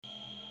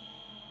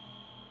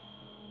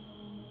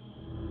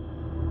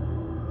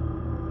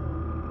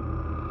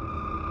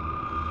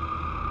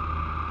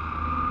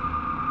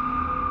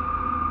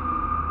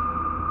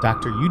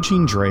Dr.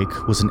 Eugene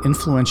Drake was an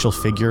influential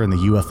figure in the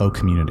UFO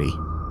community,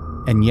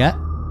 and yet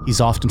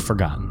he's often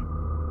forgotten.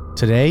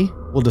 Today,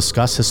 we'll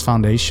discuss his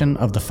foundation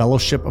of the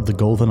Fellowship of the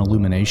Golden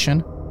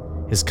Illumination,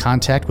 his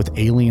contact with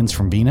aliens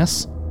from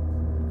Venus,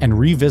 and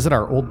revisit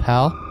our old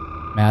pal,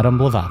 Madame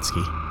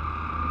Blavatsky.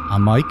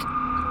 I'm Mike.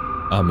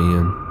 I'm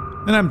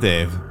Ian. And I'm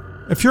Dave.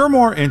 If you're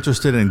more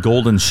interested in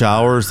golden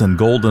showers than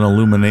golden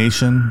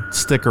illumination,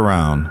 stick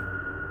around.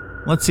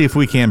 Let's see if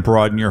we can't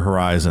broaden your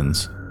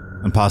horizons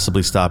and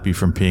possibly stop you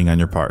from peeing on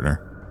your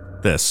partner.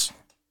 This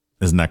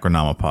is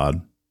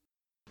Necronomipod.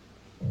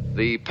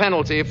 The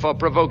penalty for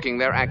provoking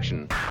their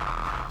action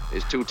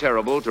is too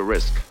terrible to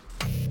risk.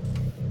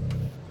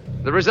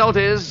 The result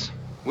is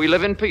we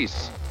live in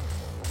peace,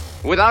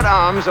 without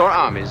arms or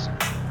armies,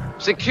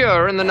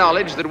 secure in the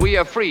knowledge that we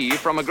are free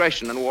from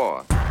aggression and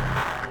war,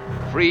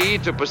 free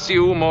to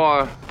pursue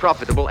more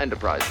profitable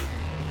enterprises.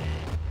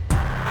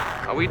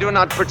 We do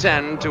not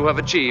pretend to have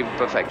achieved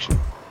perfection,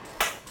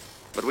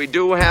 but we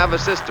do have a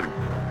system,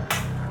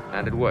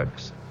 and it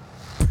works.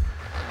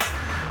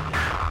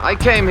 I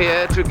came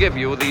here to give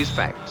you these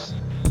facts.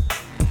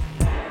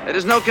 It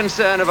is no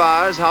concern of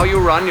ours how you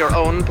run your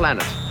own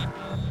planet.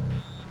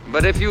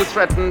 But if you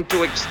threaten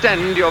to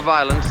extend your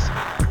violence,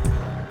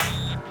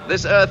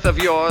 this Earth of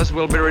yours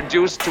will be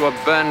reduced to a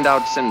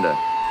burned-out cinder.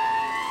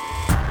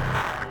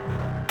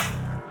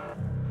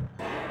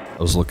 I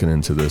was looking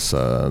into this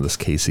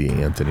Casey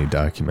Anthony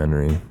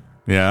documentary.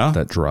 Yeah?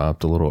 That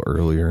dropped a little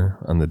earlier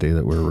on the day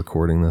that we're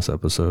recording this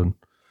episode.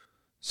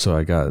 So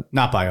I got...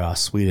 Not by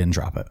us. We didn't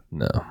drop it.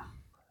 No.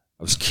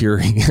 I was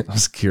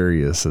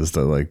curious as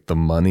to like the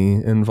money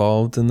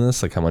involved in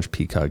this, like how much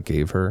Peacock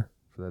gave her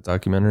for that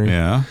documentary.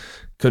 Yeah.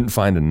 Couldn't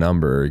find a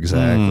number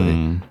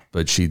exactly,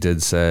 but she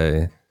did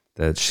say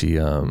that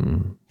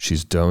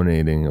she's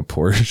donating a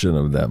portion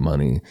of that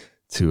money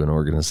to an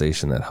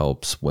organization that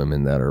helps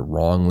women that are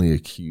wrongly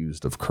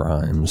accused of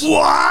crimes.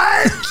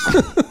 What?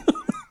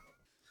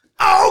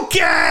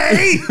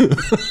 Okay.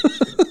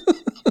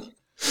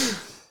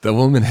 The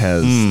woman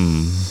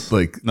has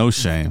like no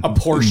shame. A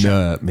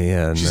portion.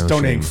 Man, She's no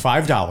donating shame.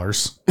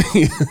 $5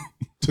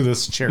 to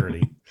this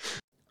charity.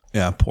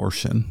 Yeah,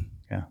 portion.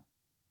 Yeah.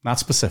 Not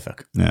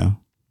specific. Yeah.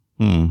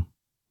 I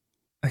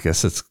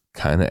guess it's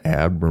kind of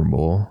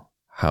admirable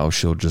how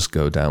she'll just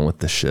go down with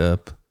the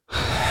ship.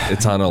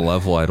 It's on a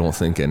level I don't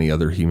think any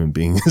other human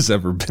being has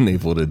ever been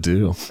able to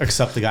do.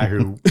 Except the guy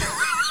who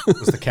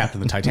was the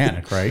captain of the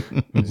Titanic, right?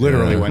 Who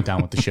literally went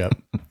down with the ship.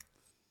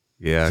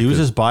 Yeah, She was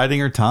just biding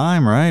her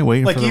time, right?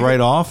 Waiting for the right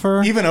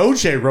offer. Even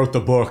OJ wrote the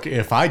book,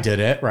 If I Did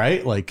It,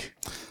 right? Like,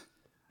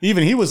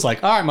 even he was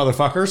like, all right,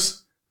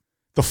 motherfuckers,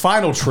 the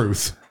final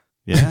truth.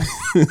 Yeah.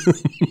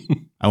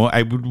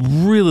 I would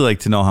really like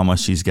to know how much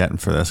she's getting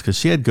for this, because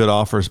she had good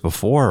offers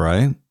before,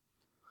 right?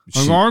 I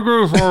gave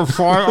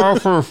her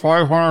offer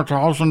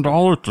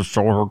 $500,000 to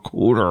show her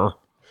cooter.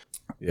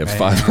 Yeah,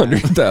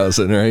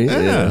 500,000, right?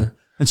 Yeah.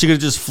 And she could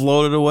have just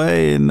floated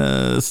away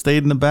and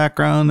stayed in the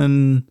background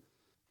and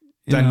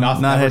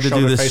not had to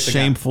do this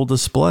shameful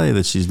display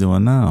that she's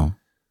doing now.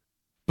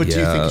 But do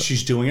you think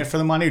she's doing it for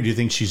the money, or do you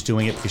think she's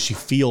doing it because she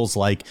feels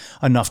like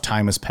enough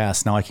time has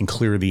passed, now I can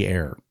clear the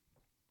air?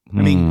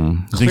 I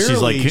mean, I think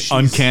she's like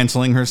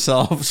uncanceling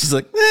herself. She's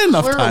like,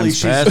 enough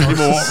time's passed.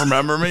 People won't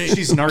remember me.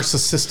 She's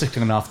narcissistic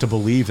enough to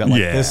believe that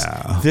like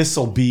this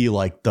will be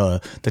like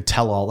the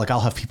tell-all. Like,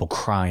 I'll have people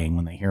crying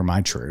when they hear my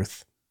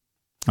truth.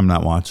 I'm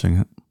not watching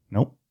it.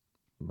 Nope.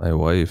 My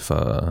wife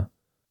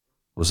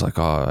was like,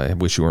 oh, I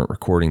wish you weren't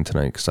recording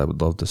tonight because I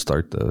would love to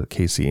start the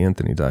Casey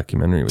Anthony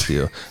documentary with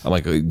you. I'm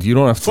like, you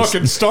don't have to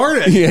fucking start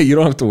it. Yeah, you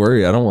don't have to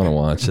worry. I don't want to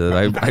watch it.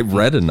 I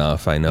read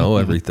enough. I know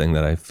everything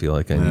that I feel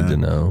like I need to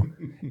know.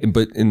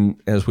 But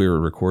as we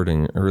were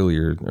recording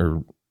earlier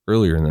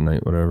in the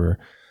night, whatever,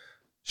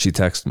 she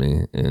texted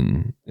me,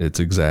 and it's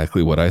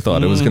exactly what I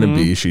thought it was going to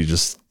be. She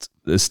just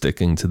is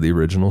sticking to the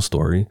original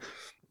story,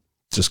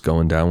 just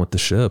going down with the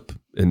ship.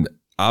 And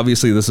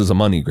obviously this is a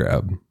money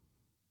grab.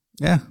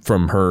 Yeah.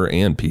 From her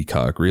and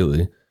Peacock,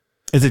 really.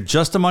 Is it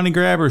just a money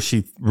grab, or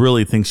she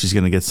really thinks she's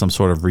going to get some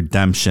sort of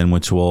redemption,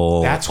 which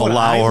will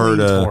allow her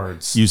to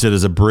use it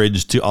as a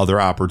bridge to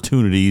other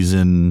opportunities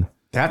in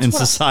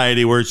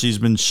society where she's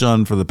been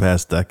shunned for the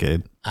past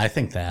decade? I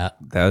think that's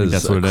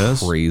what it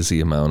is. Crazy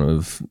amount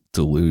of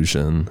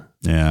delusion.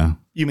 Yeah.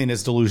 You mean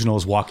as delusional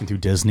as walking through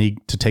Disney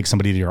to take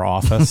somebody to your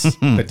office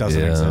that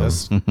doesn't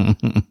exist?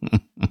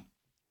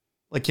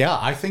 Like, yeah,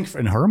 I think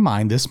in her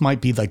mind, this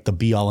might be like the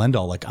be all end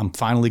all. Like, I'm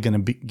finally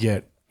going to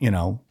get,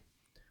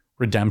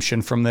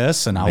 redemption from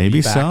this, and I'll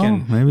be back I'll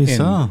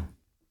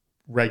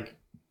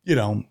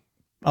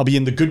be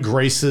in the good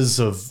graces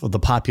of the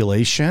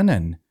population,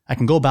 and I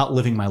can go about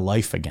living my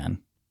life again.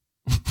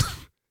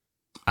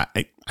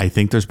 I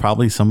think there's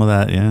probably some of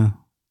that. Yeah.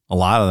 A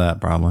lot of that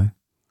probably.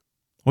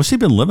 What's she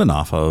been living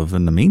off of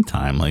in the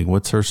meantime? Like,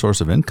 what's her source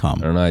of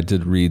income? I don't know. I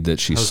did read that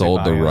she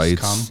sold the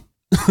rights.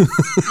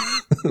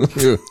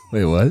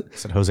 Wait, what?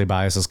 Said Jose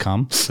Baez has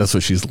come. That's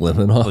what she's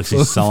living off. Like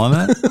she's selling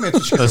it?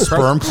 A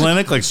sperm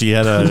clinic? Like she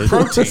had a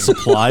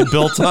supply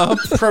built up?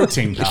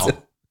 Protein, pal.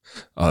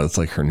 Oh, it's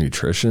like her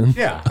nutrition?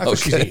 Yeah, that's what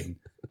she's eating.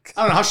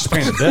 I don't know how she's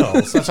paying the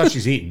bills. That's how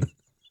she's eating.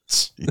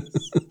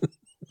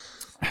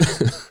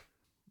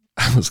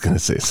 I was going to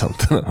say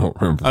something. I don't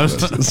remember what I was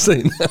going to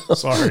say now.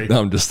 Sorry.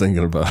 Now I'm just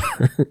thinking about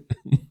her.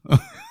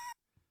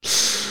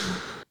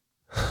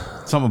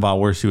 Something about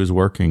where she was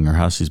working or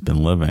how she's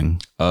been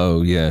living.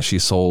 Oh, yeah. She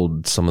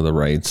sold some of the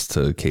rights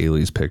to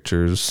Kaylee's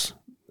pictures.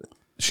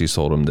 She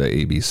sold them to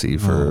ABC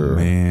for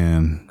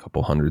a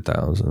couple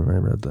 $100,000. I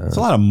read that. There's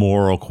a lot of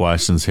moral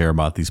questions here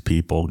about these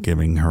people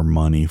giving her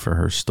money for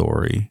her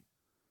story.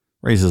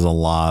 Raises a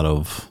lot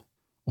of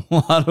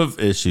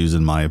issues,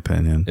 in my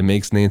opinion. It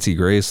makes Nancy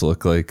Grace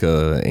look like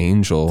an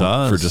angel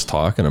for just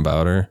talking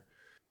about her.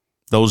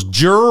 Those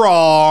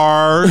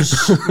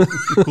jurors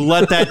who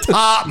let that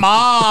top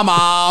mom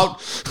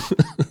out.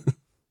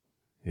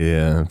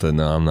 Yeah, but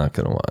no, I'm not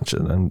going to watch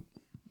it. I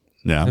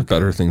have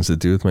better things to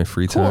do with my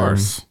free time. Of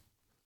course.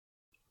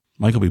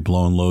 Mike will be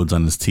blowing loads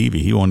on his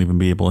TV. He won't even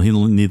be able.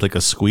 He'll need like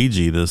a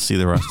squeegee to see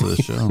the rest of the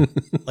show.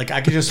 Like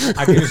I could just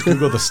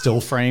Google the still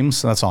frames.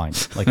 So that's all I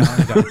need. Like I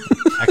don't need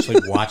to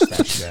actually watch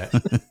that shit.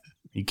 Are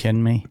you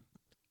kidding me?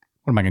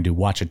 What am I going to do?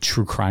 Watch a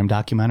true crime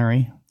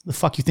documentary? The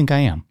fuck you think I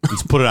am?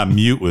 Just put it on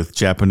mute with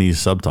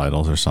Japanese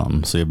subtitles or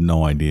something, so you have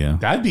no idea.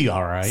 That'd be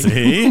all right.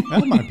 See,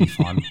 that might be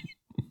fun. Be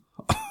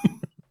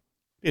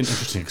an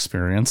interesting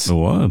experience. It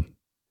would.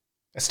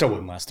 I still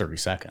wouldn't last 30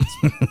 seconds.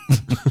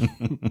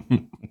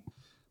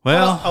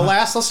 Well,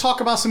 alas, let's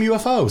talk about some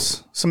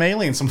UFOs, some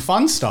aliens, some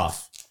fun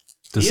stuff.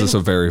 This is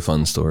a very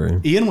fun story.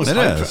 Ian was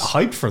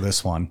hyped for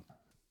this one.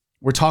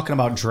 We're talking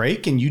about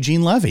Drake and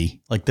Eugene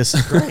Levy. Like, this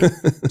is great.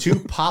 Two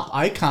pop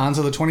icons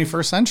of the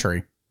 21st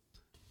century.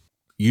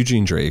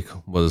 Eugene Drake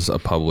was a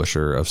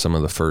publisher of some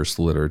of the first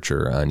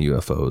literature on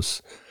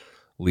UFOs,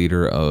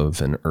 leader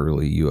of an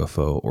early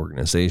UFO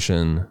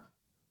organization,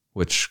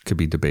 which could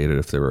be debated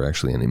if there were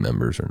actually any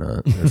members or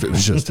not, or if it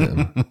was just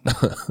him.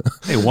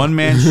 Hey,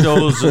 one-man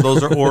shows,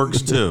 those are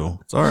orgs too.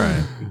 It's all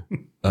right.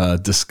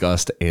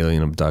 Discussed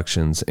alien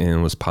abductions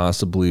and was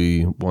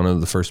possibly one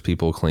of the first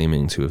people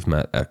claiming to have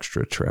met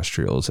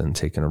extraterrestrials and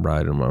taken a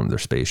ride in one of their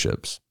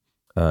spaceships.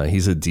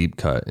 He's a deep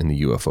cut in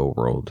the UFO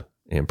world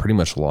and pretty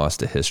much lost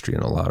to history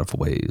in a lot of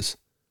ways.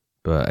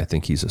 But I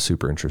think he's a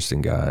super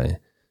interesting guy.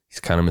 He's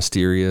kind of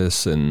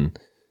mysterious, and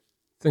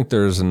I think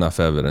there's enough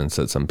evidence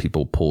that some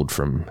people pulled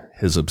from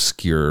his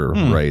obscure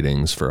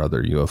writings for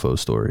other UFO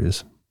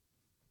stories.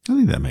 I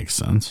think that makes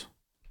sense.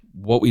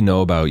 What we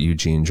know about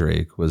Eugene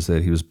Drake was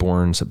that he was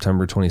born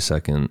September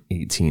 22nd,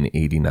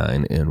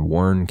 1889 in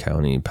Warren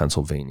County,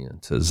 Pennsylvania,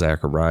 to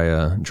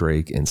Zachariah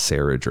Drake and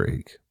Sarah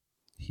Drake.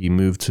 He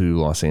moved to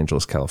Los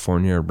Angeles,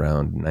 California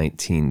around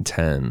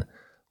 1910,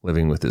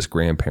 living with his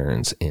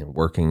grandparents and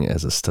working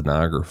as a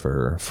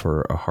stenographer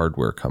for a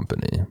hardware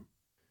company.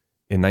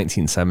 In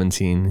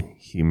 1917,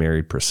 he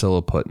married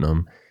Priscilla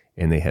Putnam,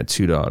 and they had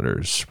two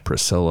daughters,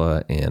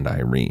 Priscilla and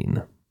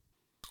Irene.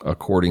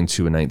 According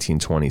to a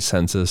 1920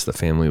 census, the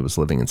family was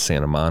living in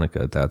Santa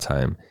Monica at that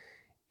time,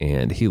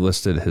 and he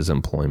listed his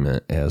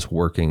employment as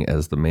working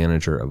as the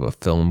manager of a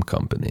film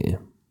company.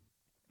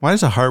 Why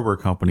does a hardware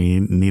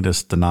company need a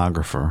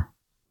stenographer?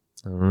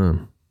 I don't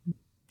know.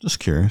 Just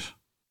curious.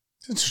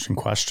 It's an interesting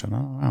question. I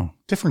don't know.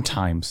 Different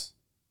times.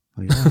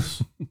 I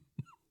guess.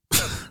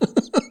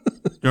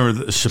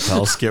 Remember the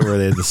Chappelle skit where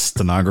they had the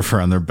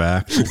stenographer on their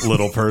back,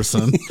 little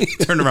person?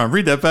 Turn around,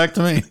 read that back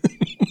to me.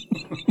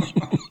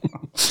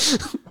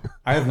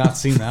 I have not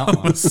seen that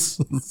one.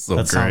 So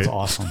that sounds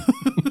awesome.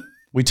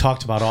 We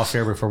talked about off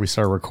air before we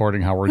started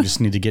recording how we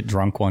just need to get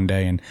drunk one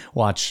day and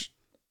watch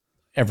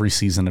every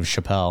season of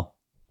Chappelle,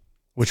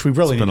 which we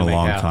really it's need been to a make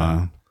long happen.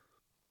 time.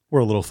 We're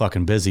a little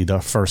fucking busy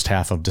the first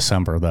half of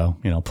December, though,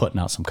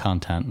 putting out some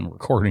content and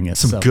recording it.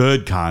 Some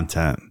good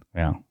content.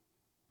 Yeah.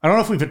 I don't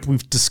know if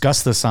we've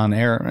discussed this on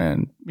air,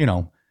 and,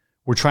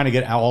 we're trying to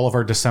get all of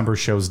our December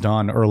shows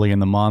done early in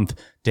the month.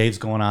 Dave's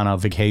going on a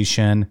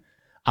vacation.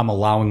 I'm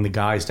allowing the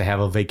guys to have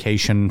a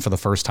vacation for the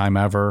first time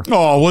ever.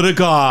 Oh, what a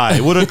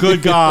guy. What a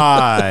good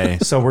guy.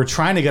 So we're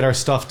trying to get our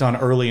stuff done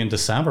early in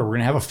December. We're going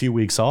to have a few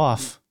weeks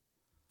off.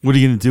 What are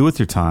you going to do with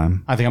your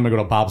time? I think I'm going to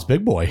go to Bob's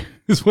Big Boy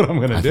is what I'm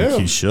going to do. I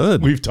think you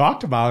should. We've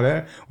talked about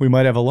it. We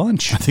might have a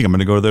lunch. I think I'm going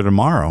to go there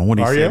tomorrow. What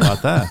do you say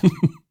about that?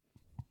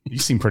 You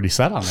seem pretty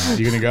set on that.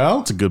 You going to go?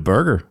 It's a good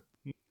burger.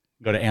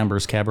 Go to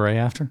Amber's Cabaret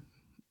after?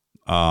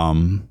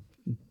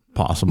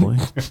 Possibly.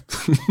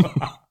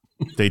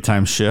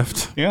 Daytime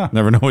shift. Yeah.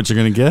 Never know what you're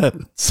going to get.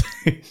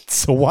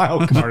 It's a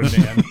wild card,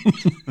 man.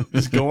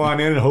 Just go on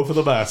in and hope for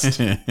the best.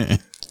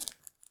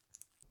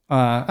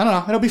 I don't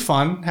know. It'll be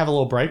fun. Have a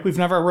little break. We've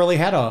never really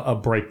had a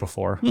break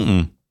before.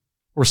 Mm-mm.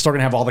 We're still going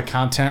to have all the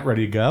content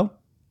ready to go.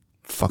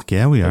 Fuck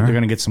yeah, we are. They're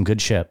going to get some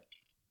good shit.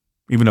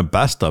 Even a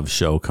best of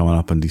show coming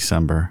up in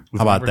December.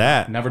 How about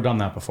that? Never done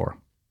that before.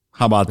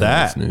 How about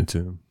that? That's new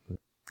too.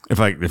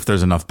 If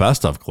there's enough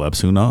best of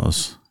clips, who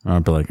knows?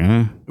 I'd be like,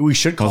 we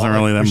should call wasn't it,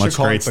 really that we much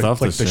call great it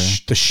stuff like this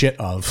year. the shit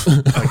of.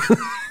 Like,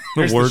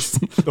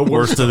 the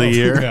worst of the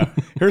year. Yeah.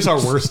 Here's our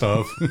worst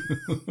of.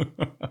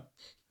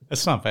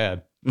 That's not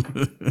bad.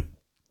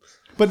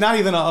 But not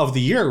even of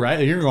the year, right?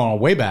 You're going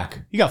way back.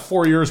 You got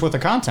 4 years worth of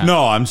content.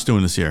 No, I'm just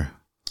doing this year.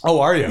 Oh,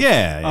 are you?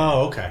 Yeah.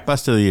 Oh, okay.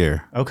 Best of the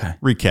year. Okay.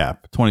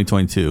 Recap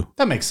 2022.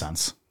 That makes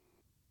sense.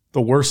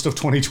 The worst of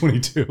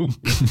 2022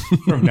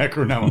 from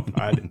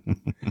Necronomicon.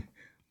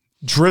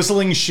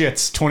 Drizzling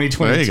shits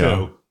 2022. There you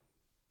go.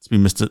 It's me,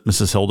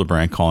 Mrs.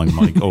 Hildebrand calling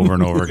Mike over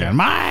and over again.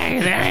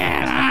 Mike,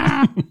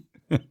 I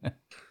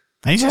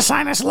need you to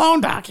sign this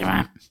loan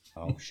document.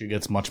 Oh, she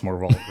gets much more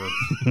vulgar.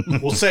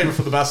 We'll save it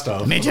for the best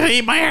of. I need you to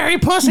eat my hairy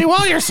pussy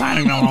while you're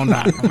signing the loan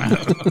document.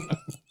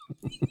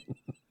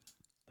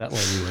 That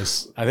lady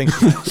was, I think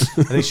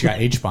she got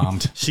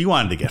H-bombed. She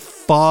wanted to get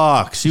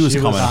fucked. She was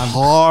coming on,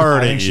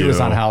 hard I think at she you. was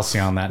on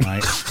Halcyon that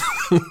night.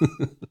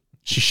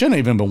 She shouldn't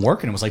have even been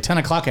working. It was like 10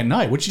 o'clock at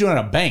night. What you doing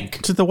at a bank?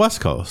 It's at the West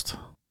Coast.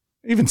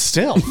 Even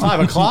still, 5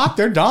 o'clock,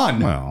 they're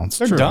done. Well, it's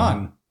they're true.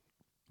 done.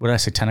 What did I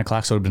say, 10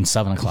 o'clock? So it would have been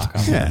 7 o'clock.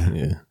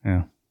 Yeah.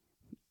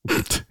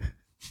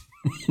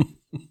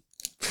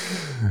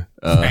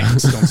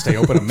 Banks don't stay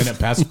open a minute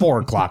past 4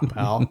 o'clock,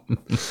 pal.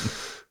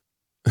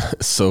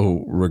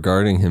 So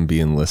regarding him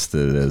being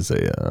listed as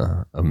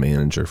a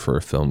manager for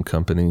a film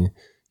company,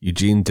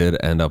 Eugene did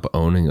end up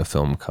owning a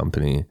film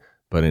company,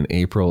 but in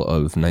April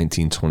of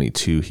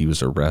 1922, he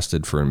was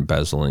arrested for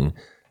embezzling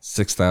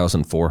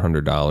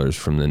 $6,400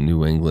 from the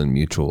New England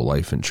Mutual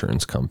Life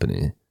Insurance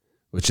Company,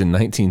 which in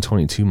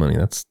 1922 money,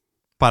 that's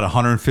about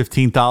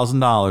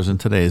 $115,000 in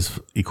today's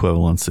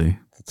equivalency.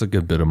 That's a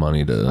good bit of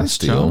money to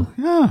steal. Joe.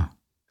 Yeah.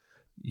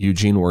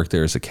 Eugene worked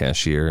there as a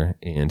cashier,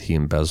 and he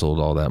embezzled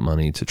all that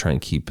money to try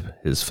and keep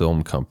his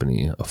film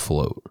company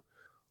afloat.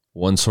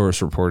 One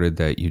source reported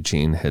that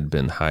Eugene had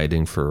been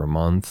hiding for a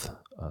month,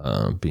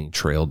 being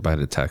trailed by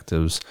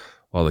detectives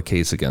while the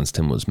case against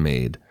him was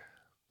made.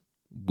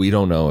 We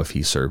don't know if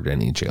he served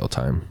any jail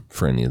time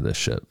for any of this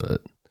shit,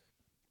 but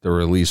there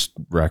were at least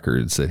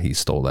records that he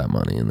stole that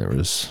money, and there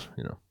was,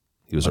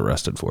 he was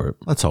arrested for it.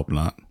 Let's hope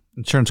not.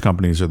 Insurance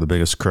companies are the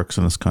biggest crooks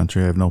in this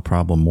country. I have no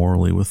problem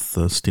morally with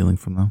stealing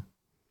from them.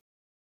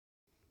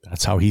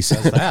 That's how he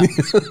says that.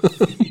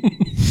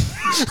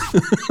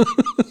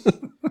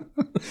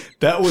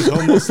 That was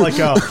almost like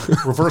a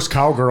reverse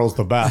cowgirl's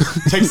the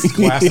best. Takes his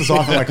glasses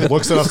off and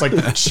looks at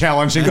us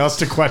challenging us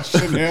to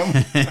question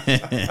him.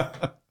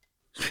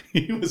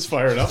 He was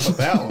fired up with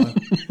that one.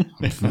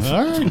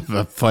 All right.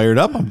 I'm fired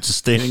up. I'm just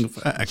stating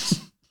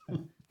facts.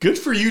 Good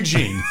for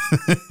Eugene.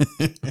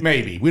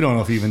 Maybe. We don't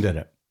know if he even did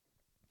it.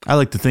 I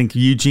like to think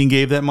Eugene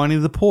gave that money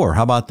to the poor.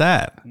 How about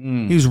that?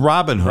 He was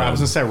Robin Hood. I was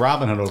going to say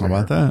Robin Hood over How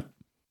about here. that?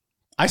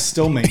 I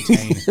still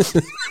maintain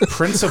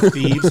Prince of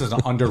Thieves is an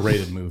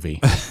underrated movie.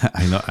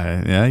 I know.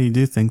 Yeah, you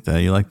do think that.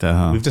 You like that,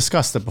 huh? We've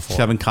discussed it before.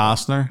 Kevin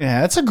Costner?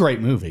 Yeah, it's a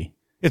great movie.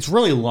 It's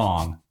really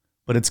long,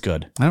 but it's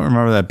good. I don't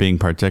remember that being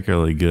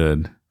particularly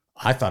good.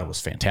 I thought it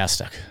was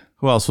fantastic.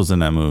 Who else was in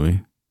that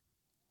movie?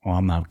 Well,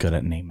 I'm not good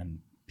at naming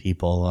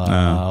people.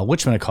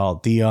 Which one I call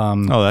it? The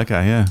that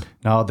guy, yeah.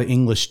 no, the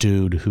English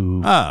dude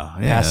who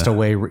passed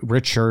away,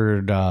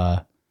 Richard.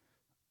 Now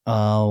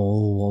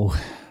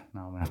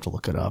I'm gonna have to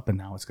look it up, and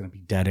now it's gonna be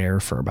dead air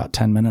for about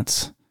 10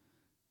 minutes.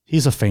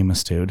 He's a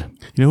famous dude.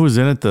 You know who was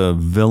in it? The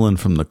villain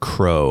from The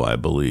Crow, I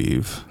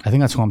believe. I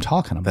think that's who I'm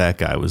talking about. That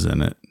guy was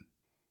in it.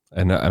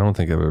 And I don't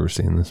think I've ever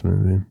seen this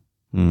movie.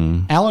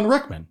 Alan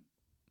Rickman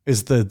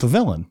is the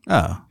villain.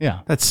 Oh,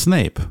 Yeah, that's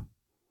Snape.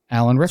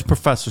 Alan Rickman.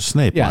 Professor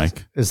Snape, Yeah,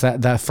 Mike. is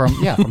that from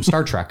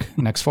Star Trek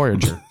Next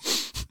Voyager?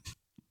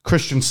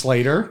 Christian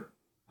Slater,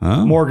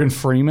 Huh? Morgan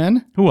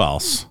Freeman. Who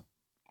else?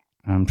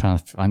 I'm trying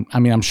to.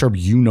 I'm sure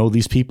you know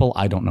these people.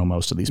 I don't know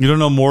most of these. You don't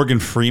know Morgan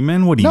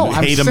Freeman? What do you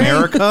hate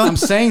America? I'm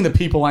saying the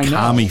people I know.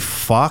 Commie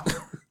fuck.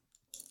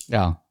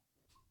 Yeah.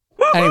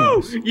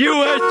 Anyways,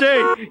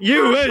 USA.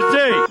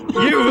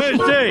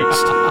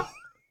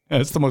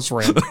 that's the most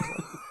random.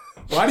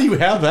 Why do you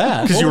have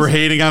that? Because you were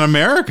hating on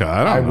America.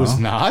 I don't know. was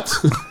not.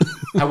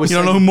 I was. You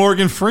don't know who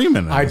Morgan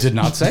Freeman is. I did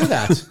not say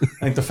that.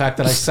 I think the fact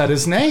that I said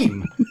his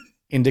name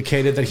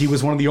indicated that he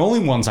was one of the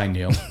only ones I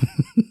knew.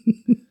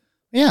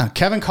 Yeah,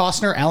 Kevin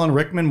Costner, Alan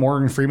Rickman,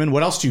 Morgan Freeman.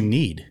 What else do you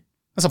need?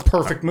 That's a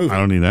perfect movie. I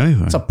don't need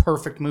anything. It's a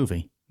perfect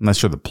movie. I'm not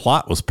sure the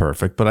plot was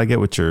perfect, but I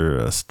get what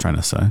you're trying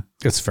to say.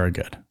 It's very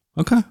good.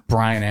 Okay.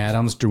 Brian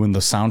Adams doing the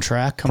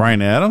soundtrack.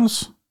 Brian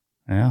Adams?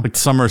 Yeah. Like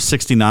summer of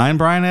 69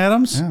 Brian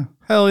Adams? Yeah.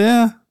 Hell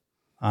yeah.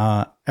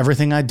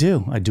 Everything I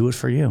do it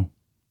for you.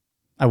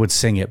 I would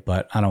sing it,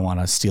 but I don't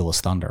want to steal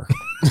his thunder.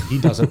 He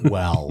does it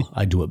well.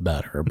 I do it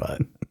better,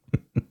 but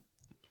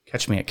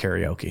catch me at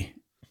karaoke.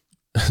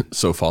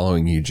 So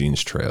following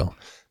Eugene's trail,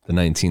 the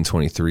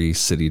 1923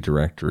 city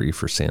directory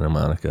for Santa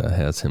Monica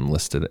has him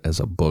listed as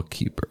a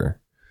bookkeeper.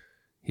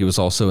 He was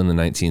also in the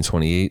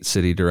 1928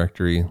 city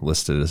directory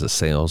listed as a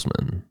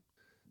salesman.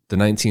 The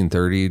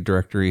 1930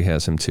 directory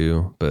has him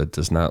too, but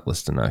does not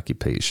list an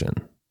occupation.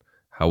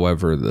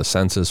 However, the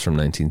census from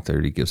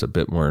 1930 gives a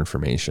bit more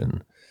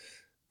information.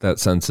 That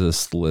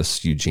census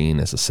lists Eugene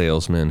as a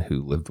salesman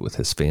who lived with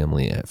his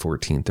family at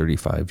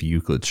 1435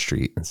 Euclid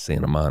Street in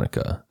Santa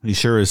Monica. He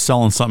sure is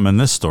selling something in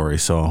this story,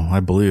 so I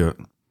believe it.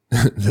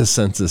 The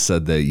census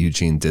said that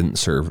Eugene didn't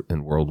serve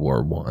in World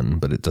War I,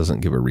 but it doesn't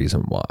give a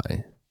reason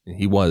why.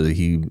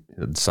 He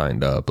had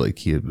signed up, like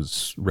he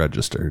was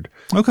registered.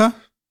 Okay.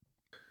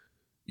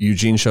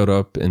 Eugene showed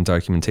up in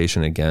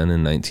documentation again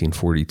in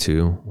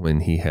 1942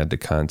 when he had to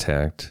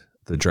contact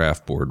the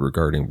draft board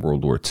regarding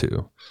World War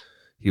II.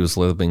 He was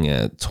living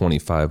at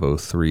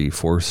 2503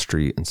 4th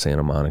Street in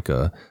Santa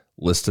Monica,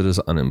 listed as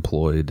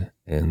unemployed,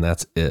 and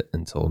that's it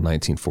until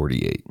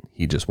 1948.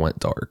 He just went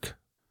dark.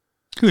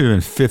 He would have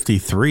been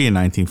 53 in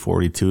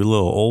 1942. A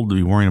little old to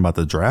be worrying about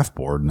the draft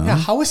board, no? Yeah,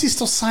 how is he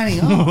still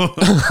signing up?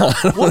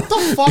 What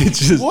the fuck?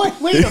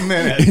 Wait a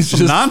minute. It's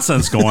some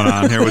nonsense going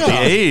on here with the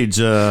age.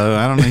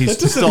 I don't know. He's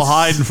still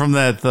hiding from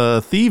that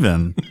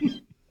thieving.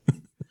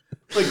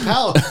 Like,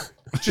 pal,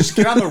 just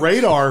get on the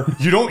radar.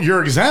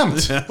 You're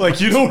exempt. Like,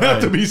 you don't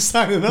have to be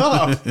signing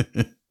up.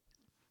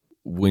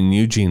 When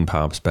Eugene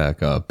pops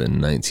back up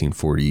in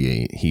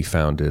 1948, he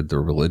founded the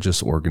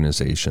religious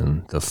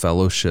organization, the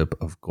Fellowship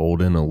of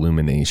Golden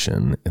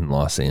Illumination in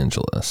Los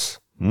Angeles.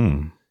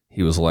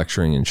 He was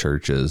lecturing in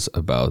churches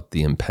about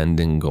the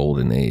impending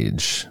golden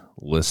age,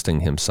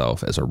 listing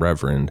himself as a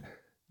Reverend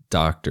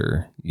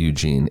Dr.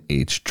 Eugene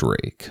H.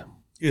 Drake.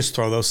 You just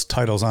throw those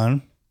titles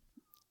on.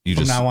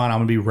 From now on, I'm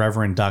going to be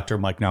Reverend Dr.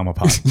 Mike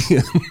Namapat.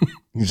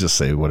 You just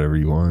say whatever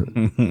you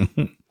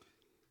want.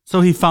 So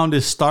he found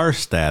his star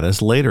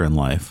status later in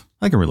life.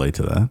 I can relate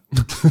to that.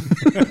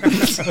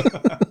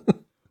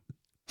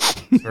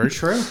 Very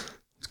true.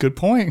 It's a good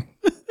point.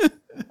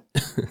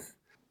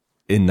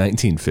 In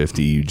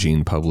 1950,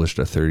 Eugene published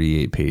a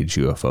 38-page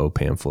UFO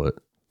pamphlet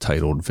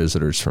titled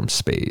Visitors from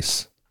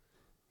Space.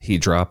 He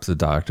dropped the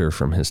doctor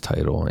from his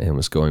title and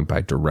was going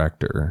by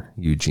Director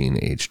Eugene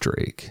H.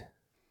 Drake.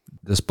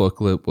 This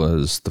booklet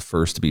was the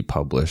first to be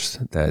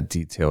published that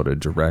detailed a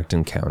direct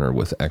encounter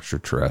with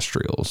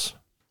extraterrestrials.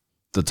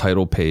 The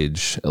title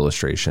page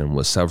illustration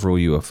was several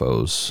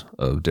UFOs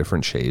of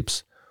different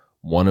shapes.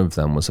 One of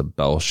them was a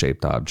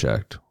bell-shaped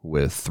object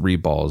with 3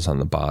 balls on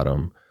the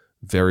bottom,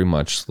 very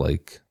much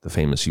like the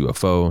famous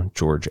UFO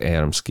George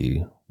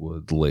Adamski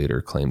would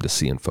later claim to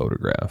see and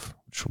photograph,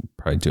 which we'll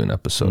probably do an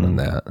episode on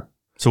that.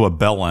 So a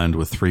bell end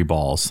with 3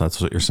 balls. That's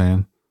what you're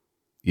saying?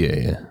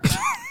 Yeah.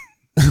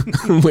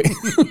 Wait.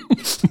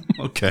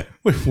 Okay.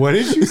 Wait, what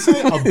did you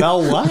say? A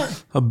bell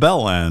what? A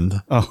bell end.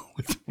 Oh,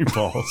 with 3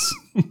 balls.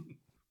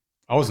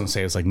 I was going to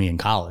say it's like me in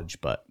college,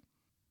 but...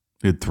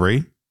 You had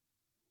 3?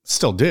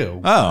 Still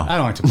do. Oh. I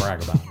don't like to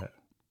brag about it.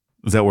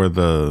 Is that where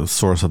the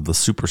source of the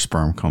super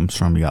sperm comes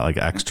from? You got like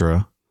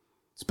extra?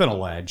 It's been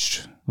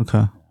alleged.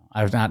 Okay.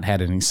 I've not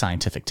had any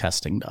scientific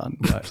testing done,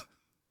 but,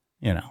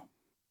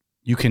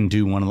 you can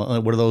do one of the,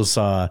 what are those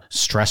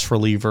stress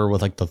reliever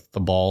with like the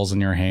balls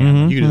in your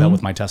hand? You can do that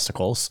with my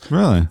testicles.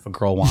 Really? If a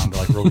girl wanted to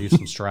like relieve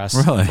some stress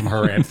from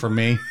her and from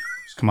me,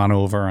 just come on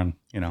over and,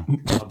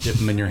 I'll dip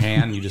them in your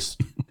hand. You just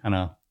kind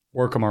of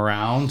work them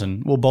around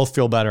and we'll both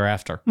feel better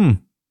after. Do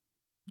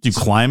you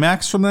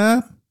climax from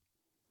that?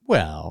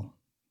 Well,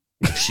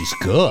 if she's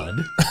good.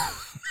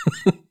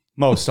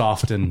 Most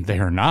often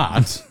they're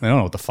not. They don't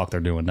know what the fuck they're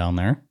doing down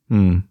there.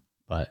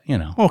 But,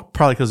 Well,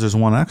 probably because there's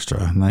one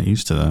extra. I'm not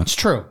used to that. It's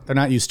true. They're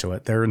not used to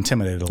it. They're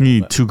intimidated a little You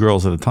need bit. 2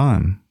 girls at a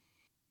time.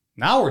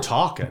 Now we're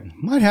talking.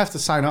 Might have to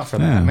sign up for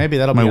that. Yeah. Maybe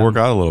that'll might be work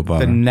out a little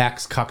better. the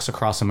next Cucks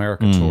Across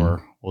America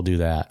tour. We'll do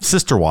that.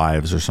 Sister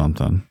wives or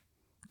something.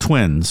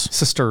 Twins.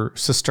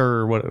 Brother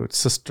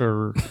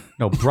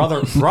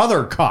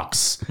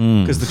Cucks.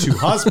 Because the 2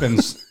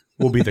 husbands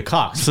will be the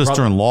Cucks.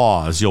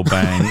 Sister-in-laws you'll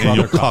bang and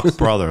you'll cuck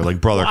brother,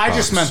 like brother I cucks.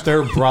 just meant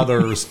they're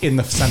brothers in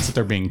the sense that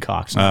they're being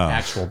Cucks, not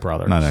actual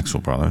brothers. Not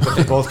actual brothers.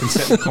 They both can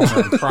sit in the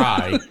corner and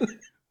cry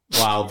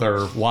while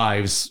their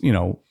wives,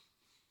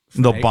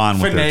 They'll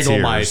bond with their finagle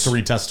tears. my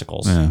 3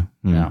 testicles.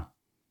 Yeah.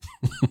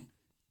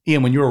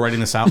 Ian, when you were writing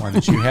this outline,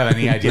 did you have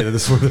any idea that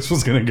this is where this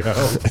was going to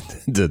go?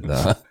 Did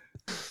not.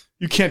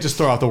 You can't just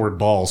throw out the word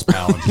balls,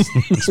 pal, and just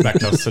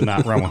expect us to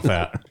not run with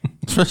that.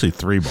 Especially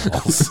 3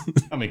 balls.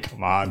 I mean,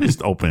 come on.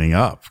 Just opening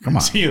up. Come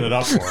on. Teeing it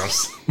up for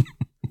us.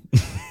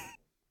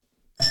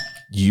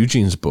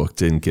 Eugene's book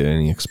didn't get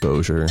any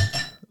exposure.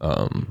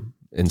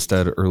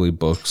 Instead, early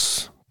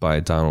books by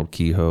Donald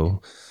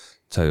Kehoe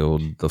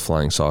titled The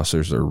Flying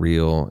Saucers Are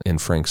Real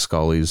and Frank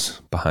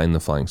Scully's Behind the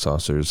Flying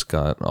Saucers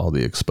got all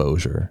the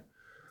exposure.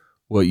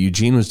 What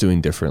Eugene was doing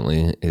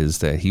differently is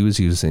that he was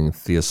using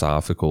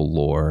theosophical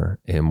lore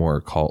and more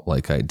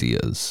occult-like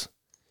ideas.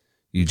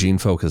 Eugene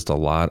focused a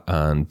lot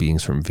on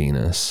beings from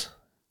Venus.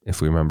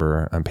 If we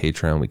remember on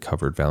Patreon, we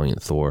covered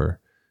Valiant Thor.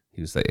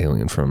 He was the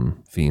alien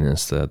from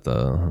Venus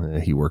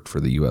that he worked for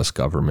the U.S.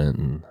 government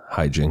and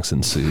hijinks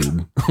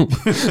ensued.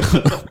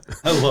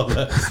 I love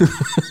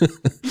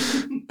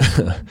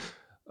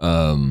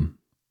that.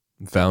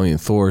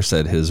 Valiant Thor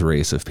said his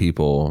race of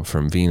people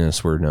from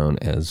Venus were known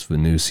as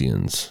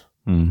Venusians.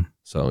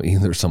 So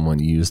either someone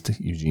used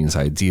Eugene's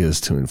ideas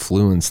to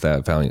influence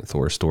that Valiant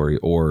Thor story,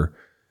 or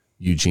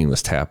Eugene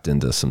was tapped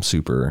into some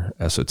super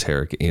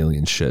esoteric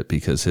alien shit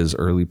because his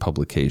early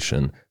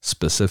publication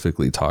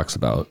specifically talks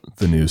about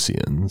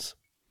Venusians.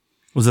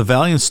 Was the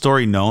Valiant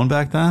story known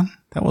back then?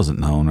 That wasn't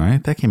known,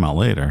 right? That came out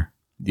later.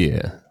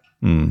 Yeah.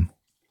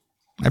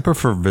 I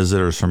prefer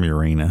visitors from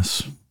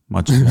Uranus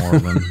much more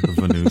than the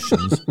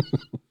Venusians.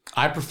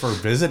 I prefer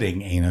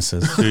visiting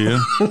anuses. Do you?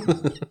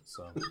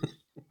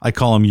 I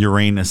call them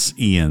Uranus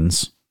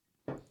Ians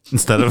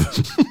instead of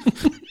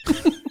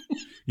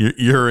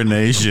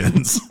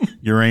Uranasians.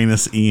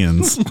 Uranus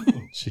Ians.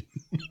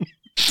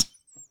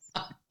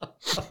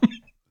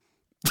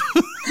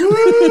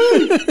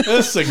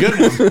 That's a good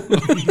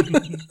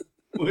one.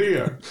 We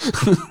are.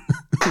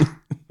 I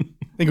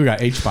think we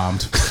got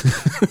H-bombed.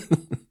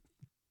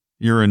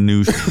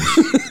 Uranus.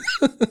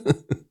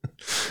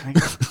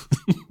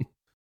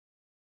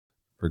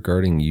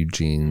 Regarding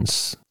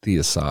Eugene's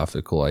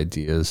theosophical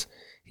ideas,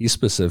 he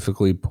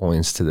specifically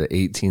points to the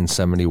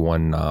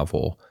 1871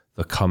 novel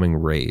The Coming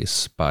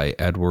Race by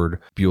Edward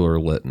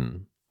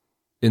Bulwer-Lytton.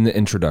 In the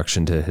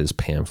introduction to his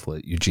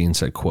pamphlet, Eugene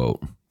said,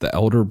 quote, "The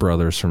elder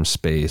brothers from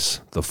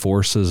space, the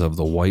forces of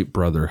the White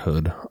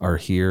Brotherhood, are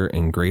here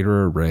in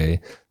greater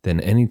array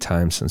than any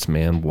time since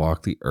man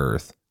walked the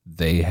earth.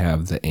 They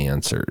have the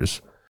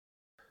answers."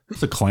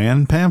 It's a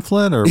Klan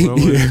pamphlet, or what are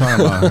you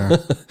talking about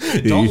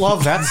here? Don't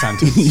love that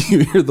sentence.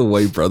 You hear the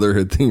White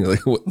Brotherhood thing, you're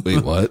like,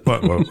 wait, what?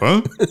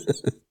 What?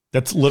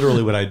 That's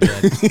literally what I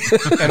did.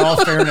 In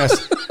all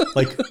fairness,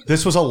 like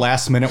this was a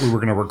last minute. We were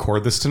going to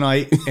record this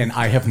tonight, and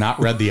I have not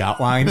read the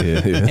outline.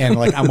 Yeah. And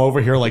like I'm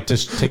over here, like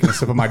just taking a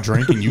sip of my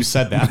drink, and you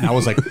said that, and I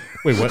was like,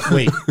 wait, what?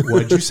 Wait, what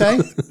did you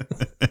say?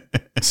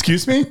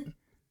 Excuse me?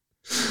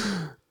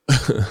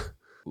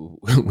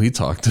 We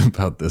talked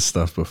about this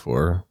stuff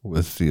before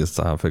with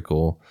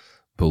theosophical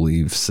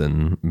beliefs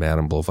and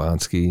Madame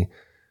Blavatsky.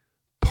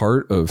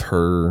 Part of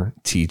her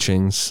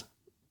teachings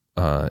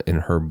in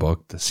her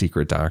book, The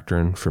Secret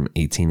Doctrine from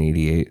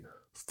 1888,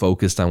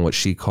 focused on what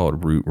she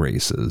called root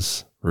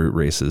races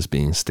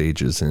being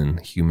stages in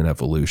human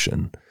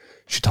evolution.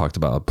 She talked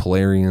about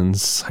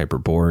Polarians,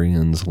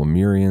 Hyperboreans,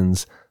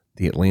 Lemurians,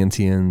 the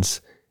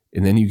Atlanteans,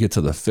 and then you get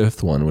to the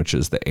fifth one, which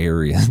is the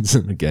Aryans.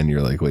 And again,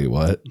 you're like, wait,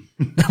 what?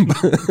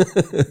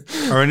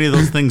 Are any of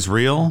those things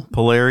real?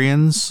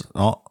 Polarians?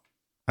 Oh,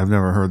 I've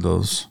never heard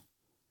those.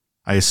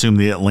 I assume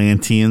the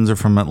Atlanteans are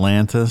from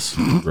Atlantis.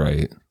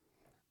 Right.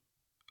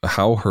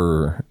 How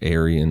her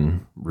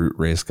Aryan root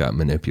race got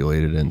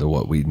manipulated into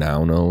what we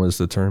now know as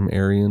the term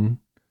Aryan.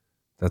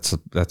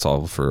 That's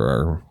all for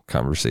our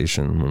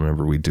conversation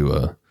whenever we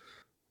do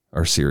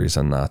our series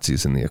on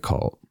Nazis and the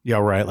occult. Yeah,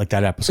 right. Like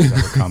that episode's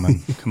ever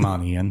coming. Come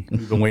on, Ian.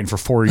 We've been waiting for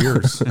 4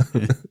 years.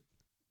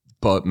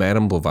 But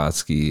Madame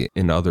Blavatsky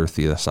and other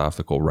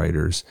theosophical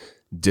writers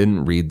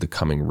didn't read The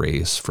Coming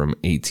Race from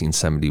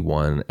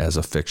 1871 as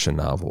a fiction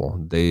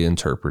novel. They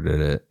interpreted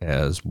it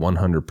as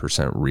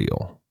 100%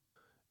 real.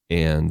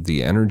 And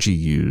the energy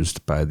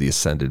used by the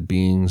ascended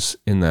beings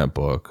in that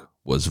book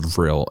was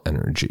vril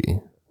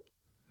energy.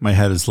 My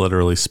head is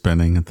literally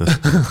spinning at this.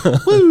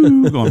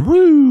 Woo, going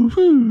woo,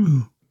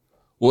 woo.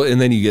 Well,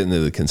 and then you get into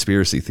the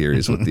conspiracy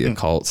theories with the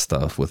occult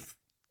stuff with,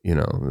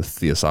 the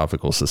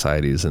theosophical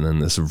societies and then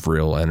this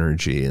vril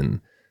energy. And,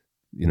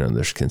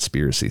 there's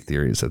conspiracy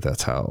theories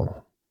that's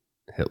how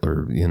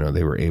Hitler,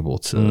 they were able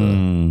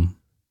to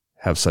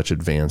have such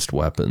advanced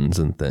weapons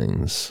and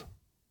things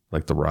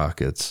like the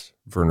rockets.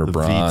 Werner The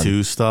Braun.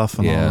 V2 stuff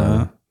and all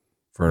that.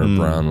 Werner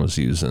Braun was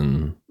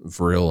using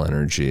vril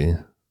energy.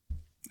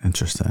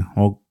 Interesting.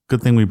 Well,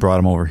 good thing we brought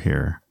him over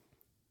here.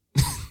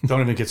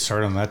 Don't even get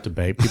started on that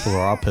debate. People were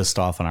all pissed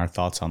off on our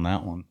thoughts on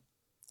that one.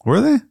 Were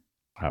they?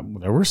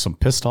 There were some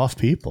pissed off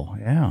people.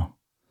 Yeah.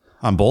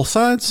 On both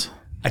sides?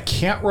 I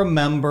can't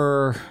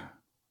remember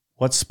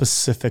what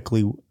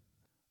specifically.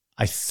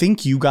 I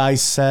think you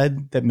guys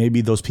said that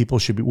maybe those people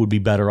would be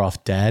better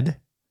off dead.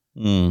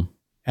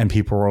 And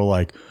people were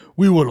like,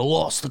 we would have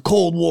lost the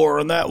Cold War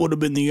and that would have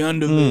been the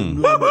end of it.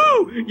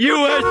 Woo-hoo!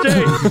 USA!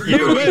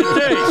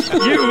 USA!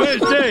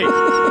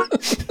 USA!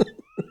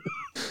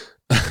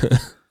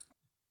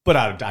 But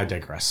I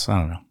digress. I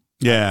don't know.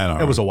 Yeah, I don't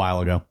know. It was a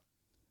while ago.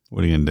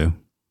 What are you going to do?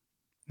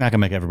 Not going to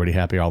make everybody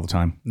happy all the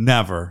time.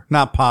 Never.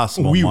 Not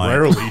possible, We Mike.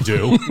 rarely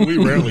do. We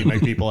rarely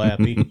make people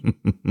happy.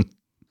 You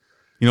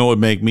know what would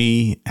make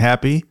me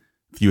happy?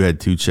 If you had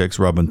two chicks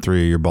rubbing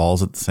 3 of your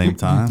balls at the same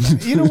time.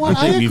 You know what?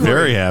 I'd be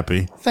very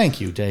happy. Thank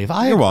you, Dave.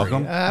 You're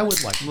welcome. I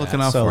would like that.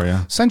 Looking out for you.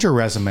 Send your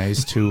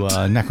resumes to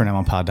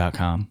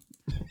necronomapod.com.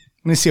 Let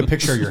me see a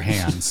picture of your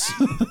hands,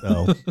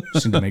 though.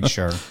 Just need to make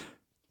sure.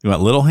 You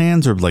want little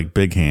hands or like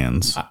big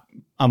hands?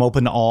 I'm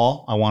open to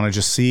all. I want to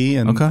just see,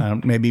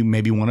 and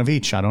maybe one of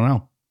each. I don't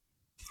know.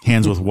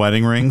 Hands with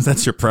wedding rings?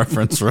 That's your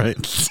preference, right?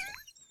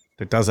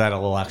 It does add a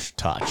little extra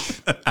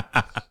touch.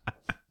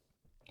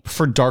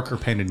 For darker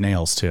painted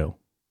nails, too.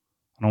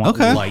 I don't want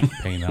light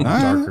paint. I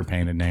want darker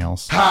painted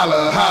nails.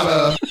 Holla,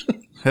 holla.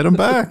 Hit him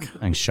back.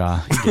 Thanks, Shaw.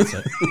 He gets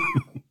it.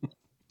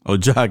 Oh,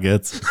 Ja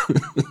gets.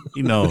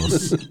 He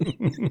knows.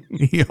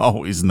 He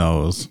always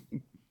knows.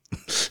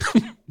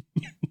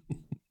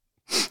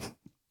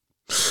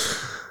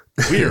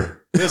 Weird.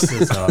 This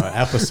is an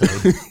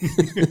episode.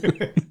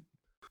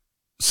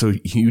 So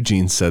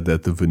Eugene said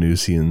that the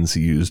Venusians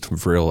used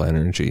vril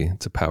energy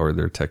to power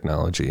their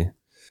technology.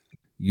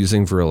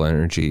 Using Vril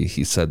energy,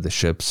 he said the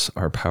ships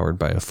are powered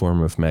by a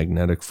form of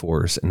magnetic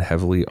force and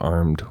heavily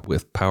armed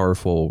with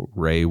powerful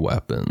ray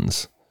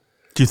weapons.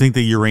 Do you think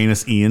the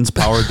Uranus Ians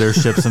powered their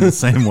ships in the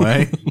same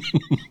way?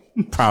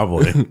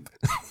 Probably.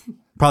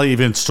 Probably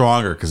even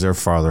stronger because they're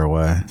farther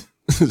away.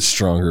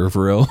 Stronger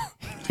Vril.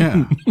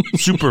 Yeah.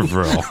 Super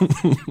Vril.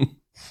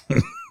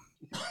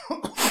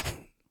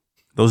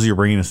 Those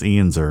Uranus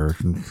Ians are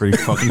pretty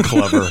fucking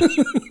clever.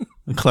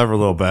 Clever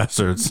little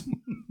bastards.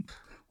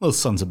 Those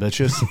sons of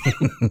bitches.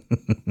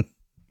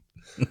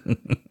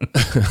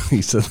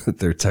 He said that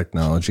their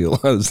technology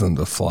allows them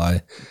to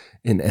fly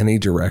in any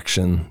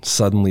direction,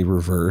 suddenly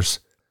reverse,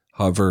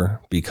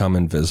 hover, become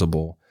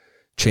invisible,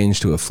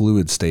 change to a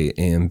fluid state,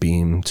 and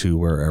beam to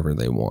wherever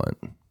they want.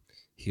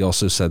 He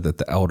also said that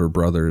the Elder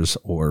Brothers,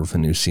 or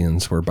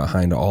Venusians, were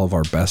behind all of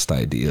our best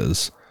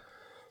ideas.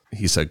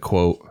 He said,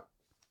 quote,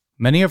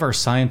 Many of our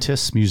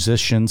scientists,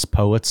 musicians,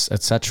 poets,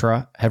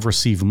 etc. have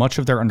received much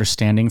of their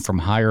understanding from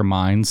higher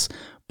minds,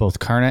 both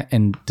carnate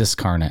and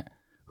discarnate,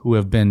 who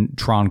have been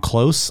drawn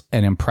close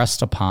and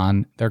impressed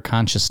upon their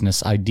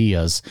consciousness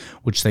ideas,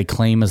 which they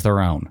claim as their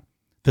own.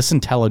 This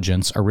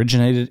intelligence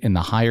originated in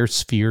the higher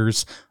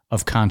spheres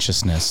of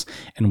consciousness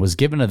and was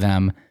given to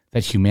them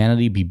that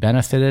humanity be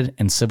benefited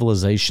and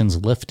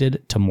civilizations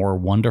lifted to more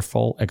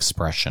wonderful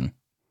expression.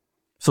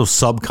 So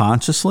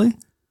subconsciously?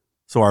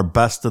 So our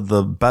best of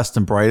the best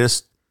and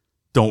brightest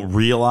don't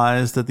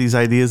realize that these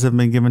ideas have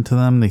been given to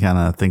them? They kind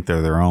of think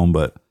they're their own,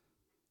 but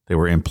they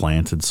were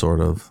implanted, sort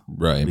of.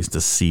 right. At least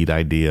a seed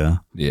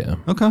idea. Yeah.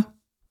 Okay.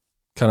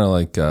 Kind of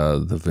like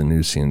the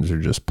Venusians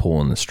are just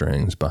pulling the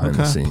strings behind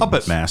the scenes.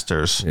 Puppet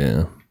masters.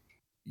 Yeah.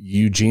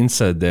 Eugene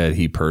said that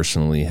he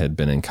personally had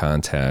been in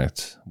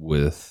contact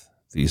with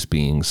these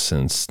beings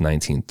since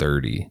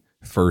 1930,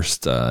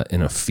 first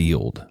in a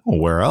field. Well,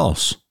 where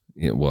else?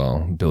 Yeah,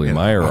 well, Billy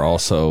Meyer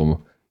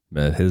also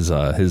met his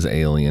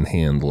alien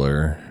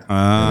handler in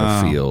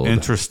a field.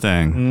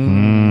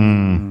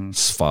 Interesting.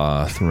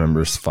 Svath,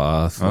 remember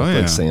Svath? Oh, Looked yeah.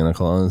 like Santa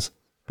Claus.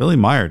 Billy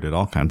Meyer did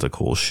all kinds of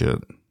cool shit.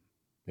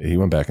 He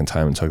went back in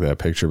time and took that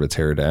picture of a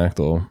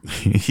pterodactyl.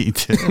 He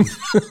did.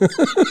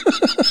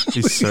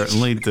 He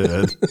certainly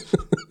did.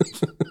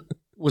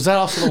 Was that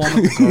also the one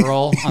with the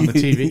girl on the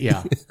TV?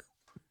 Yeah.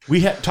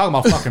 We had, talking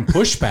about fucking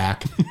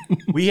pushback,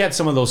 we had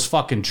some of those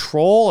fucking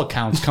troll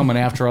accounts coming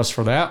after us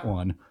for that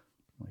one.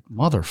 Like,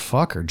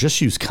 motherfucker,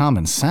 just use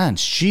common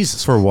sense.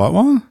 Jesus. For what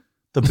one?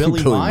 The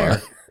Billy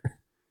Meyer.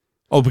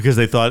 Oh, because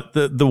they thought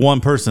the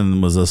one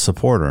person was a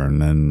supporter,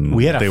 and then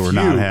We had a they few, were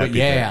not happy. but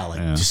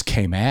yeah, just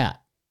came at.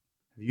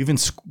 Have you even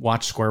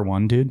watched Square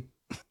One, dude?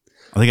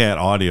 I think I had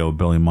audio of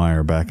Billy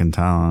Meyer back in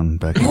town.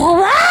 Back in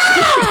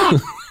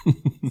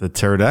the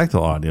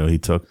pterodactyl audio he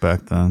took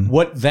back then.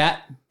 What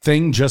that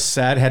thing just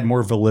said had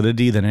more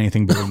validity than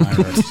anything Billy Meyer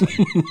has said,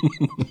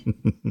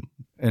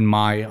 in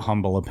my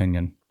humble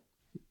opinion.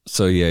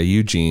 So yeah,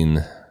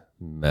 Eugene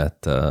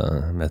met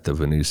the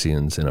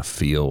Venusians in a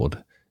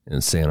field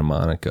in Santa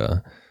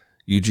Monica.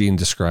 Eugene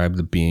described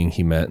the being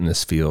he met in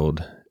this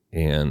field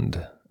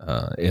and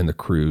the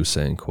crew,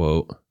 saying,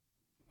 quote,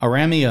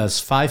 Aramia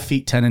is 5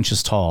 feet 10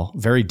 inches tall,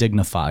 very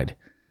dignified,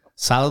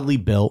 solidly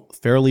built,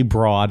 fairly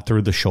broad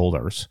through the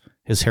shoulders.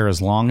 His hair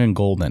is long and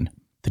golden.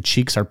 The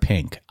cheeks are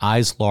pink,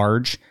 eyes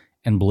large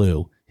and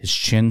blue, his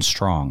chin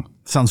strong.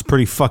 Sounds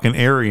pretty fucking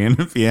Aryan,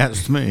 if you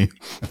ask me.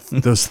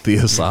 those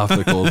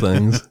theosophical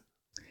things.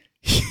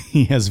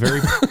 He has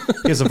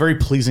a very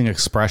pleasing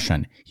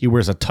expression. He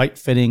wears a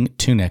tight-fitting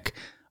tunic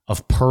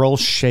of pearl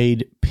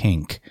shade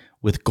pink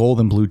with gold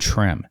and blue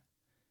trim.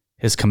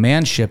 His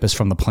command ship is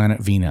from the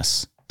planet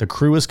Venus. The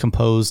crew is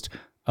composed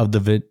of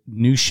the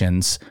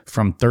Venusians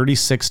from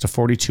 36 to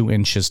 42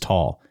 inches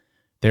tall.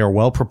 They are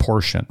well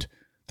proportioned.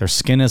 Their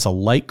skin is a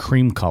light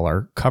cream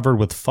color, covered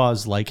with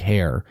fuzz like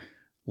hair,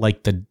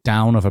 like the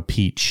down of a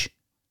peach.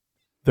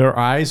 Their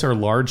eyes are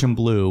large and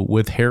blue,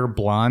 with hair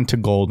blonde to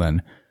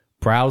golden,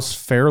 brows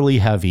fairly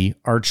heavy,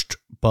 arched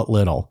but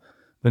little.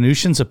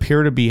 Venusians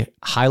appear to be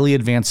highly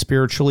advanced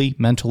spiritually,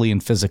 mentally,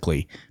 and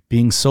physically.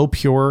 Being so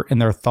pure in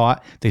their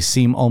thought, they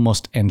seem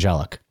almost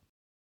angelic.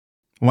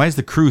 Why is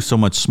the crew so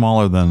much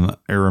smaller than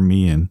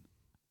Aramia?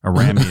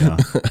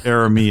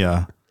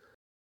 Aramia.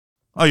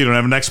 Oh, you don't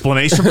have an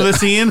explanation for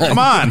this, Ian? Come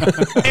on.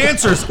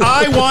 Answers.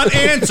 I want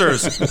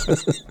answers.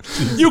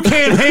 You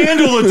can't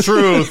handle the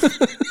truth.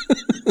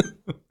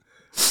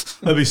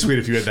 That'd be sweet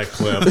if you had that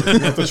clip. You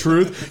want the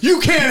truth? You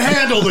can't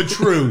handle the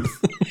truth.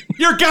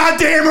 You're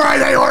goddamn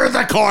right. I ordered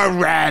the corn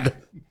red.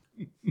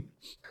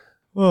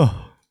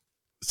 Oh.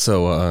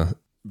 So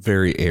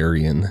very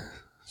Aryan,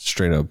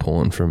 straight up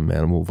pulling from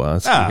Madame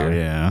Blavatsky here.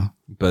 Yeah.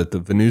 But the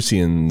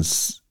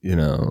Venusians, you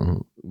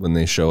know, when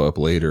they show up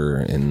later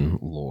in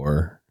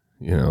lore,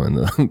 you know, in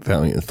the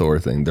Valiant Thor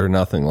thing, they're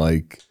nothing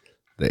like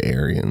the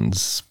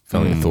Aryans.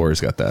 Valiant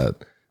Thor's got that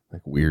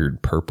like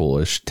weird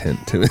purplish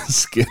tint to his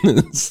skin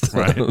and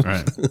stuff.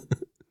 Right.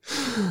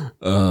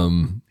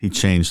 He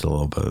changed a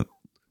little bit.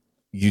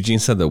 Eugene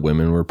said that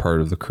women were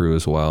part of the crew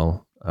as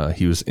well.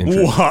 He was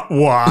interested.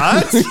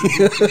 What?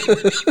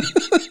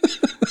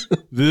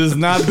 This is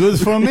not good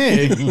for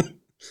me.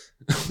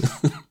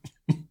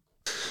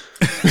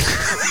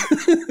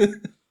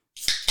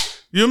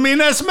 You mean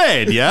that's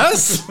made,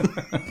 yes?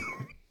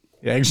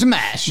 Eggs and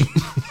mash.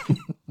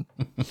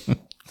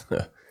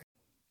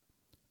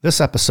 This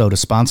episode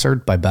is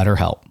sponsored by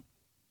BetterHelp.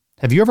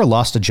 Have you ever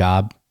lost a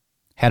job,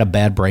 had a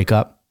bad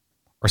breakup,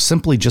 or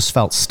simply just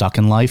felt stuck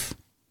in life?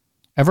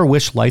 Ever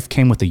wish life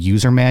came with a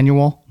user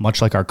manual,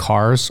 much like our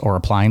cars or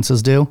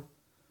appliances do?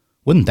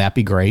 Wouldn't that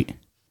be great?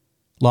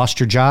 Lost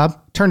your job?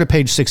 Turn to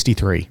page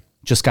 63.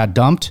 Just got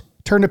dumped?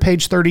 Turn to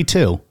page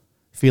 32.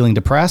 Feeling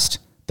depressed?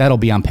 That'll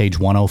be on page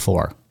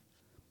 104.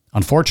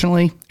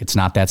 Unfortunately, it's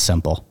not that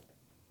simple.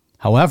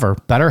 However,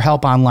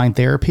 BetterHelp Online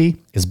Therapy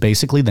is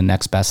basically the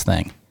next best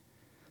thing.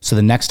 So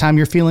the next time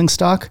you're feeling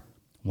stuck,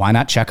 why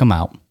not check them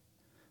out?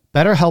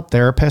 BetterHelp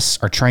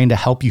therapists are trained to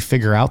help you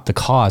figure out the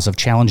cause of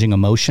challenging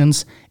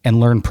emotions and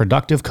learn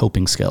productive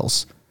coping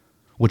skills,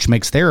 which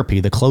makes therapy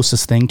the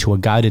closest thing to a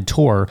guided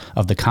tour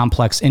of the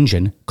complex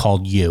engine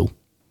called you.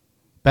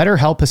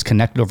 BetterHelp has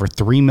connected over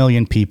 3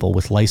 million people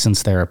with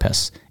licensed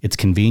therapists. It's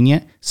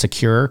convenient,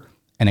 secure,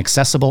 and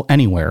accessible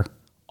anywhere,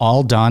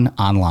 all done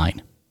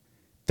online.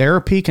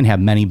 Therapy can have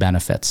many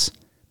benefits,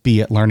 be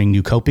it learning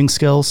new coping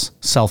skills,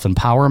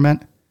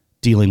 self-empowerment,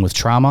 dealing with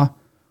trauma,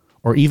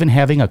 or even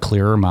having a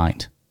clearer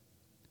mind.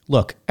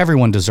 Look,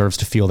 everyone deserves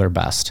to feel their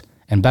best,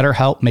 and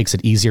BetterHelp makes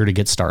it easier to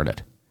get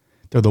started.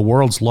 They're the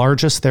world's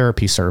largest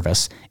therapy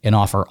service and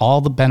offer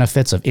all the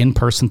benefits of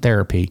in-person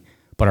therapy,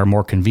 but are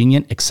more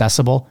convenient,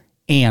 accessible,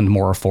 and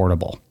more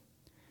affordable.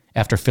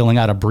 After filling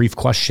out a brief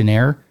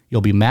questionnaire,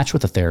 you'll be matched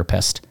with a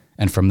therapist,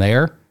 and from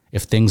there,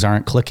 if things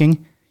aren't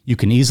clicking, you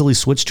can easily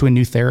switch to a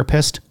new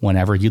therapist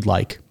whenever you'd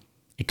like.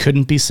 It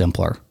couldn't be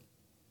simpler.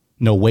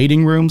 No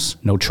waiting rooms,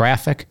 no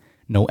traffic,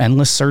 no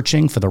endless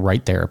searching for the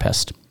right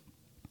therapist.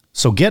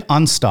 So get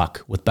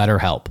unstuck with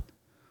BetterHelp.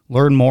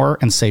 Learn more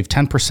and save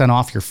 10%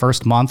 off your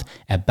first month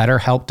at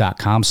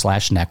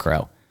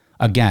betterhelp.com/necro.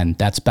 Again,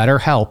 that's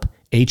BetterHelp,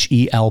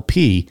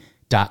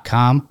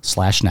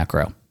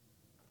 HELP.com/necro.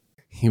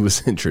 He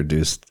was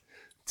introduced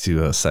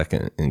to a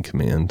second in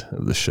command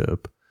of the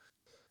ship.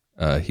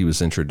 He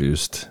was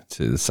introduced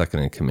to the second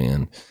in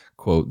command.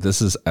 Quote,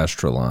 "This is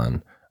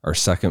Estrelon, our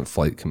second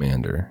flight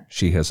commander.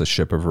 She has a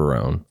ship of her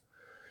own."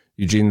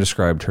 Eugene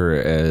described her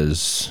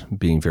as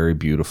being very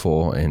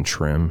beautiful and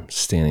trim,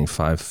 standing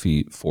 5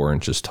 feet 4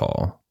 inches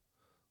tall.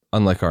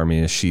 Unlike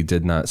Armia, she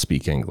did not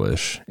speak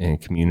English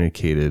and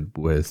communicated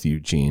with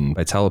Eugene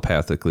by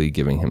telepathically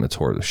giving him a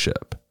tour of the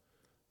ship.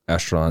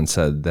 Estrelon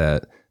said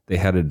that they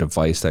had a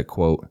device that,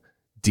 quote,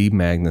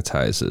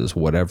 demagnetizes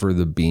whatever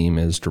the beam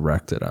is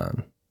directed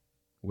on,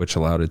 which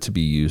allowed it to be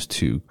used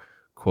to,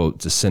 quote,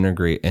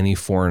 disintegrate any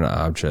foreign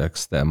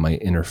objects that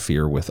might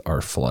interfere with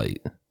our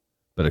flight.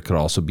 But it could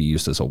also be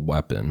used as a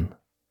weapon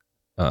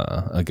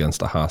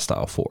against a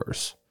hostile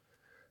force.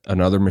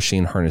 Another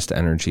machine harnessed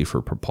energy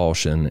for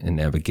propulsion and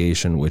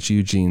navigation, which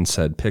Eugene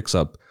said picks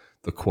up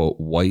the, quote,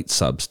 white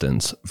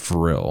substance,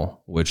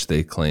 vril, which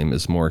they claim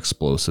is more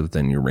explosive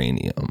than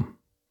uranium.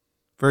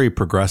 Very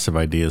progressive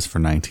ideas for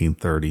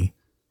 1930,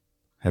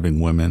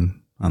 having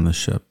women on the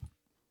ship.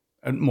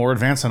 And more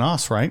advanced than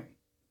us, right?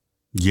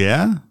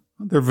 Yeah,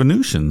 they're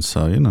Venusians,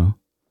 so, you know.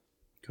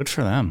 Good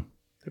for them.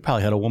 They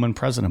probably had a woman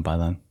president by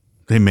then.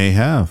 They may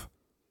have.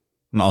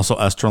 And also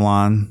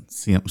Estrelon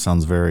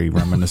sounds very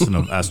reminiscent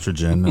of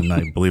estrogen, and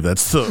I believe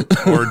that's the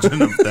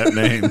origin of that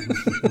name.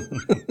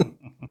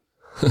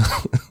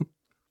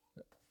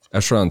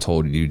 Estrelon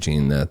told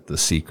Eugene that the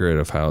secret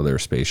of how their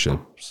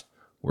spaceships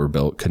were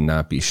built could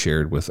not be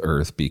shared with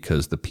Earth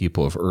because the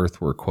people of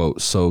Earth were,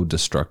 quote, so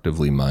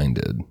destructively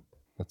minded.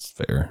 That's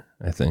fair,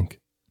 I think.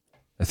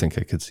 I think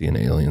I could see an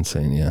alien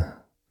saying, yeah,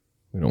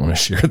 we don't want to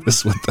share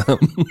this with them.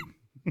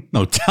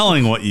 No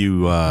telling what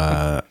you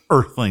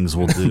Earthlings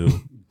will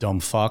do. Dumb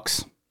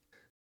fucks.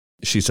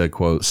 She said,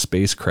 quote,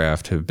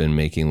 spacecraft have been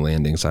making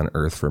landings on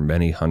Earth for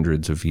many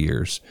hundreds of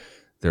years.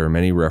 There are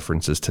many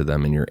references to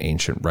them in your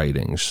ancient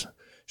writings.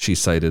 She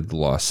cited the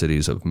lost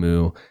cities of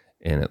Mu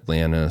and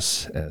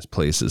Atlantis as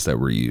places that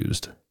were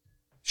used.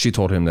 She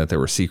told him that there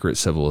were secret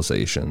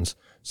civilizations,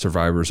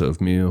 survivors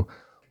of Mu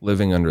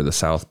living under the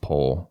South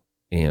Pole,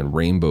 and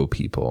rainbow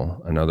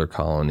people, another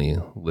colony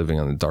living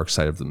on the dark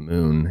side of the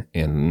moon,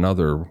 and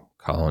another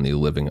colony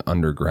living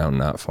underground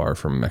not far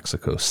from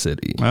Mexico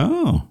City.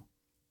 Oh,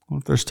 well,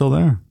 if they're still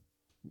there.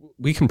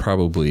 We'll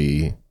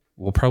probably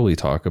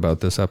talk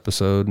about this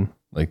episode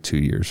like 2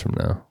 years from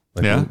now.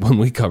 Like yeah. When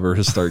we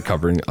start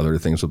covering other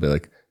things, we'll be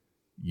like,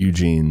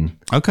 Eugene,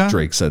 okay,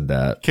 Drake said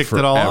that. Kicked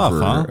it all off,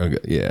 huh? Okay,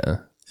 yeah. I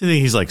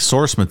think he's like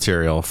source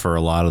material for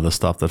a lot of the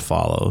stuff that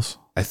follows.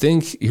 I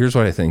think, here's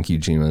what I think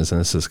Eugene was, and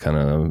this is kind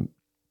of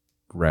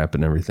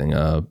wrapping everything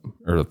up,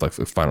 or like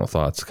the final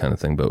thoughts kind of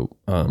thing, but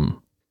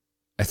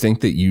I think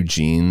that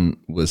Eugene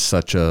was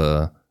such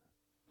a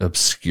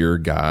obscure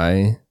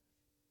guy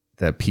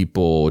that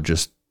people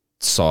just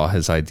saw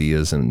his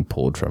ideas and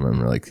pulled from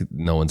him. Like,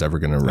 no one's ever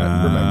going to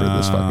remember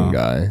this fucking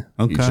guy.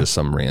 Okay. He's just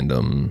some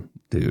random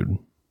dude.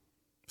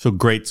 So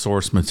great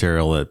source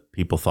material that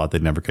people thought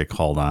they'd never get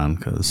called on.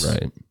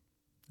 Right.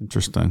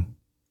 Interesting.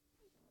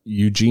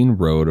 Eugene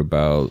wrote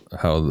about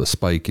how the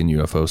spike in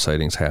UFO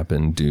sightings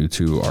happened due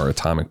to our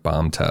atomic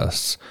bomb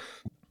tests,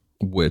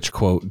 which,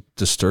 quote,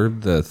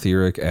 disturbed the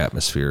etheric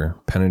atmosphere,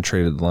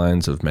 penetrated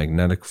lines of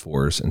magnetic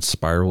force, and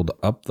spiraled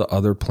up the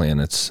other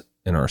planets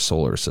in our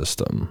solar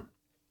system.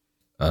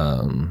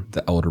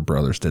 The Elder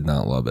Brothers did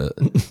not love it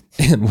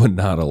and would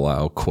not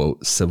allow,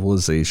 quote,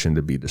 civilization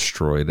to be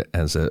destroyed,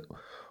 as it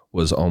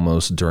was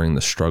almost during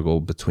the struggle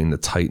between the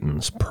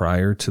Titans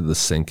prior to the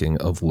sinking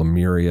of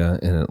Lemuria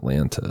and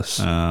Atlantis.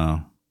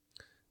 Oh.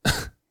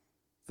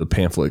 The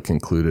pamphlet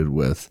concluded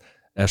with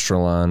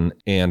Estrelon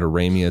and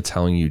Aramia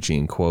telling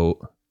Eugene,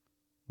 quote,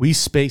 we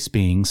space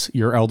beings,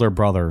 your elder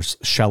brothers,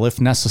 shall if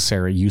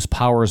necessary use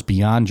powers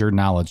beyond your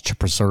knowledge to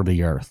preserve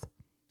the earth.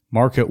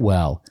 Mark it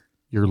well,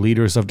 your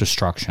leaders of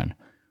destruction.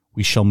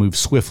 We shall move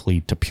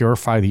swiftly to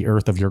purify the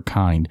earth of your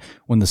kind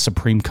when the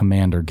Supreme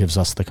Commander gives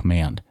us the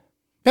command.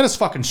 That is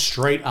fucking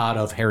straight out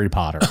of Harry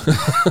Potter.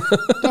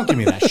 Don't give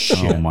me that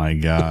shit. Oh my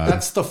God.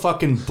 That's the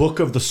fucking Book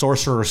of the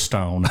Sorcerer's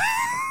Stone.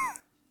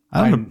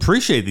 I don't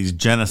appreciate these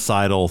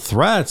genocidal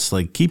threats.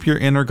 Like, keep your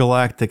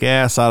intergalactic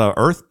ass out of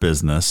Earth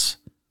business,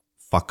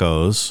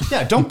 fuckos.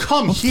 Yeah, don't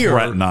come here.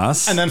 Threaten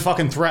us. And then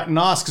fucking threaten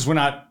us because we're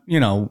not,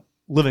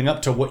 living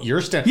up to what you're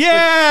standing.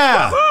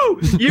 Yeah!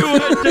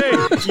 USA!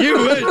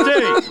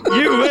 USA!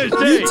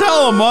 USA! You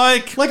tell him,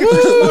 Mike. Like, if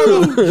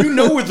you're smart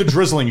enough, we're the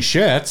drizzling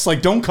shits.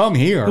 Like, don't come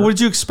here. What did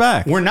you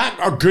expect? We're not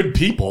our good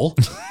people.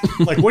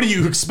 Like, what do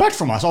you expect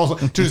from us? Also,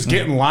 to just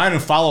get in line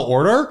and follow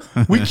order?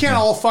 We can't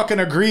all fucking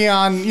agree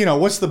on,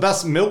 what's the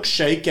best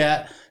milkshake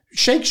at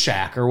Shake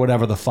Shack or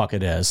whatever the fuck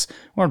it is.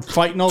 We're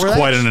fighting over that.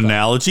 Quite an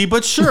analogy,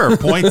 but sure.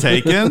 Point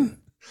taken.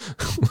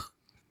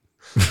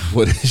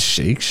 what is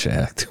Shake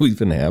Shack? Do we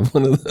even have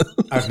one of those?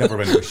 I've never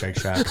been to a Shake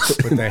Shack.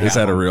 But they Is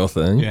that a real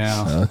thing?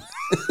 Yeah.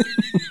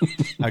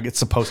 Like, it's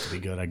supposed to be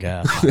good, I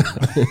guess.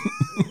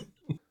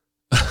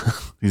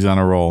 He's on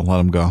a roll. Let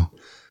him go.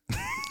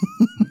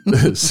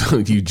 So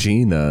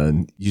Eugene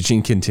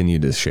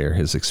continued to share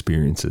his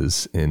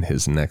experiences in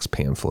his next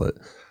pamphlet,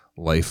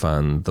 Life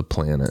on the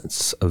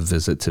Planets, A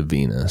Visit to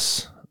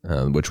Venus,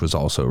 which was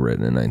also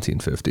written in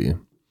 1950.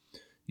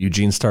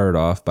 Eugene started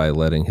off by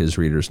letting his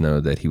readers know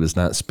that he was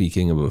not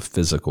speaking of a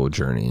physical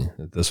journey.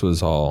 This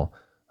was all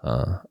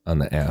on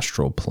the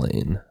astral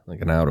plane,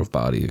 like an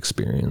out-of-body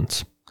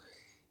experience.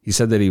 He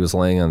said that he was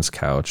laying on his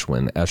couch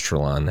when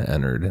Estrelon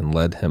entered and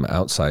led him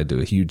outside to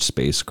a huge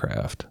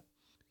spacecraft.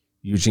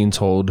 Eugene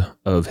told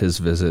of his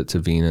visit to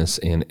Venus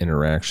and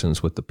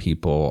interactions with the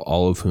people,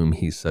 all of whom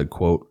he said,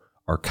 quote,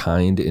 are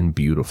kind and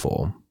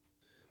beautiful.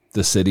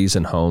 The cities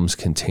and homes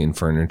contain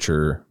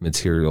furniture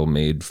material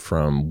made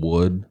from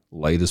wood,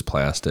 light as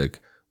plastic,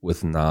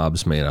 with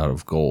knobs made out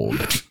of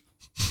gold.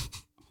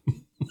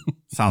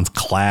 Sounds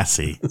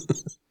classy.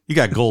 You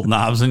got gold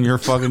knobs in your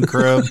fucking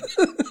crib?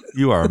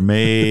 You are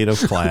made of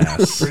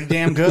class. Pretty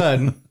damn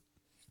good.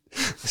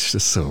 It's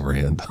just so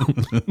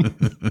random.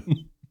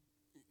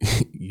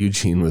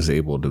 Eugene was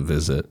able to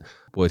visit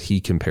what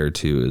he compared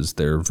to as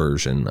their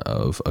version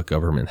of a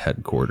government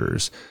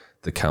headquarters,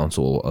 the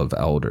Council of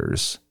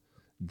Elders,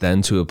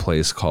 then to a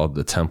place called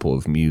the Temple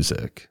of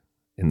Music.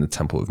 In the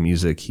Temple of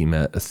Music, he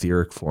met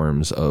etheric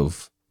forms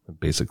of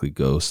basically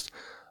ghosts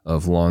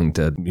of long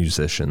dead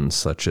musicians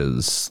such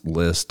as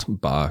Liszt,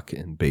 Bach,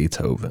 and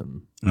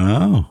Beethoven.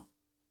 Oh.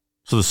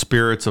 So the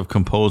spirits of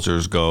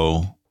composers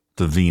go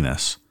to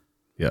Venus.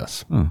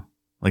 Yes.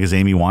 Like, is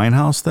Amy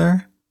Winehouse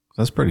there?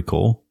 That's pretty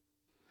cool.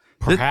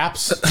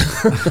 Perhaps.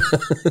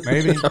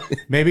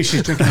 Maybe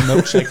she's drinking a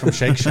milkshake from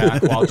Shake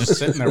Shack while just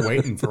sitting there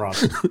waiting for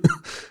us.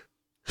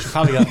 She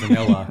probably got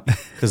vanilla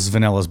because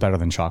vanilla is better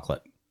than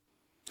chocolate.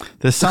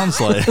 This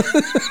sounds like...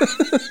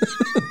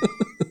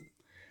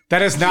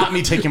 That is not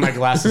me taking my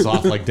glasses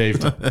off like Dave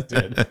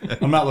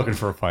did. I'm not looking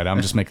for a fight.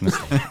 I'm just making this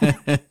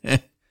thing.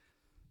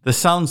 This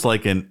sounds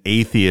like an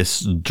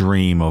atheist's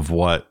dream of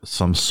what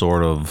some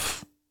sort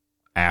of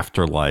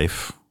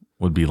afterlife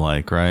would be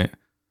like, right?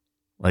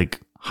 Like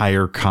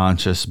higher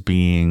conscious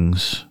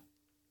beings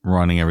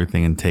running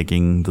everything and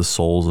taking the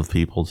souls of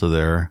people to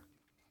their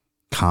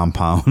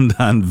compound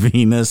on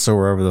Venus or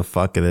wherever the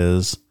fuck it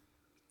is.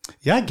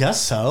 Yeah, I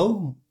guess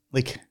so.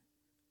 Like,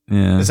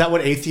 yeah. Is that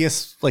what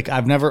atheists, like,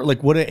 I've never,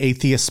 like, what do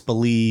atheists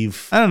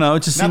believe? I don't know.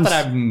 It just Not seems...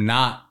 that I'm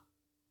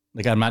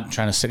not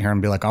trying to sit here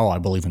and be like, oh, I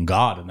believe in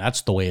God and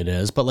that's the way it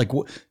is. But, like,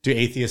 do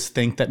atheists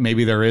think that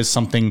maybe there is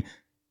something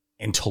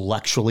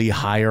intellectually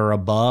higher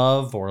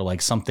above, or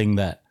like something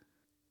that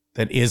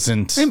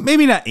isn't?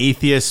 Maybe not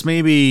atheists.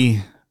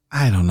 Maybe,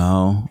 I don't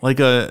know,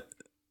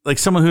 like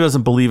someone who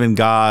doesn't believe in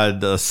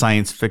God, a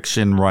science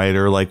fiction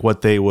writer, like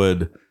what they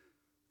would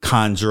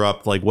conjure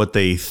up, like what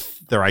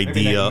their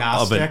idea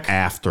of an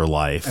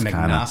afterlife. An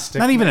agnostic,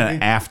 not even maybe?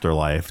 an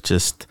afterlife,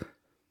 just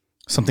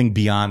something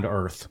beyond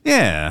Earth.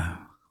 Yeah.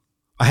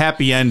 A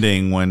happy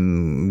ending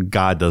when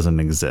God doesn't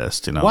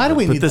exist, you know. Why do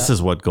we need this that?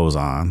 Is what goes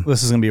on.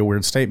 This is going to be a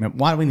weird statement.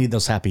 Why do we need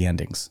those happy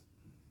endings?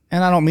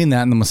 And I don't mean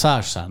that in the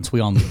massage sense. We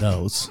all need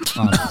those,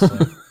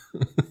 honestly.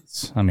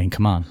 I mean,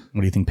 come on.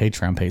 What do you think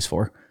Patreon pays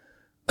for?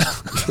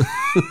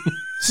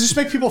 Does it just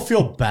make people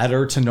feel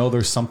better to know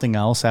there's something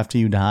else after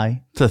you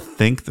die? To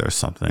think there's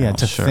something else.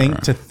 To sure. think.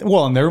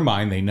 Well, in their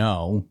mind, they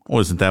know. Well,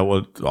 isn't that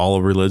what all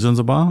of religion's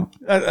about?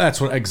 That's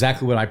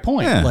exactly what I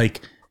point. Yeah. Like,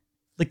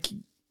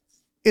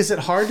 is it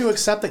hard to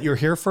accept that you're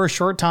here for a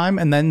short time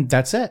and then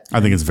that's it?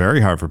 I think it's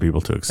very hard for people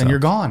to accept. And you're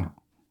gone.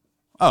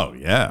 Oh,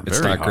 yeah. It's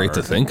very not great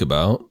to hard. think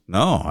about.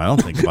 No, I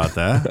don't think about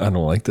that. I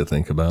don't like to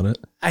think about it.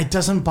 It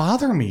doesn't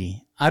bother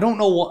me. I don't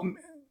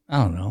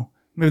know.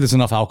 Maybe there's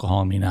enough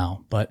alcohol in me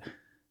now, but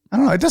I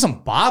don't know. It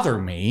doesn't bother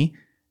me.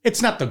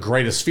 It's not the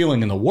greatest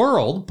feeling in the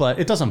world, but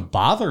it doesn't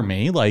bother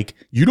me. Like,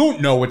 you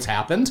don't know what's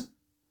happened.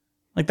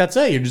 Like, that's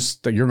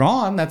it. You're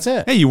gone. That's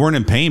it. Hey, you weren't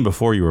in pain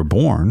before you were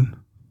born.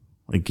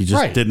 Like, you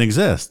just didn't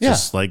exist. Yeah.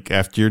 Just like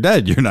after you're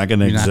dead, you're not going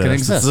to exist. Not gonna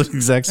exist. It's the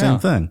exact same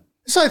thing.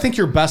 So I think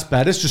your best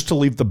bet is just to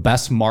leave the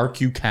best mark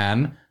you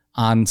can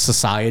on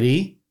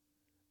society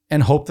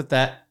and hope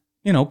that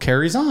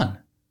carries on.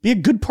 Be a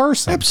good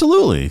person.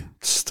 Absolutely.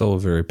 It's still a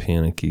very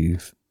panicky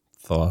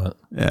thought.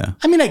 Yeah.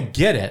 I mean, I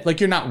get it.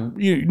 Like,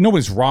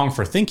 nobody's wrong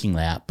for thinking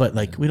that, but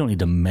like, we don't need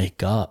to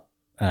make up.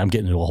 I'm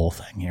getting into a whole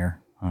thing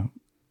here.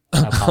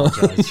 I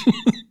apologize.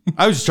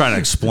 I was just trying to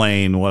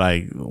explain where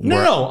I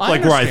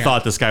understand.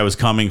 thought this guy was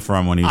coming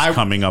from when he's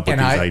coming up with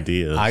these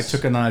ideas. I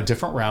took it on a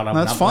different route. I'm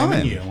That's not blaming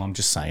fine. you. I'm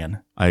just saying.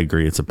 I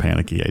agree. It's a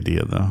panicky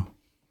idea, though.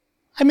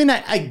 I mean,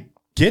 I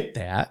get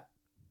that,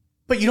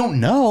 but you don't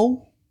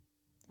know,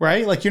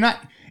 right? Like,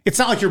 it's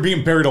not like you're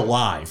being buried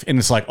alive and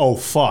it's like, oh,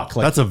 fuck.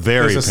 Like, That's a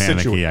very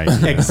panicky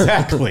idea.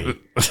 Exactly.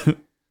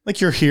 Like,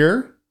 you're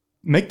here,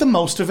 make the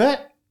most of it,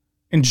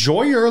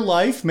 enjoy your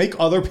life, make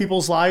other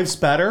people's lives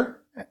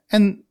better,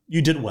 and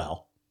you did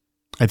well.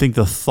 I think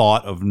the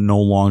thought of no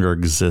longer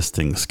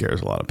existing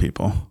scares a lot of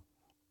people.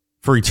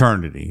 For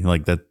eternity.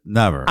 Like, that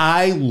never.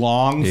 I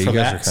long Yeah, for you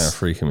guys that. are kind of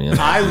freaking me out.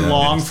 I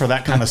long for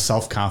that kind of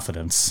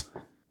self-confidence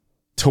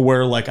to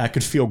where, like, I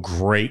could feel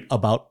great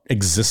about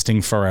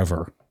existing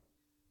forever.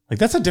 Like,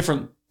 that's a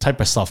different type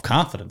of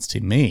self-confidence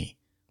to me.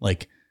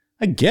 Like,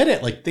 I get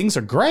it. Like, things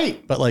are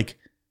great, but like,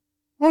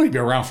 I don't need to be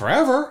around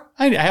forever.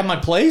 I have my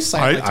place.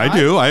 I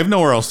do. I have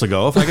nowhere else to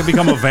go. If I could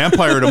become a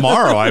vampire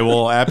tomorrow, I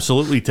will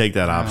absolutely take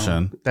that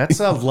option. That's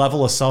a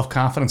level of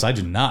self-confidence I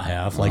do not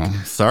have. Like,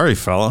 Sorry,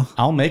 fella.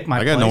 I'll make my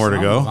I got place nowhere to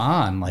and go. I'll move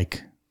on.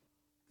 Like,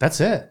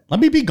 that's it. Let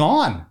me be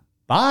gone.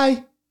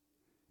 Bye.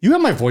 You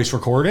have my voice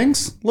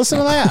recordings. Listen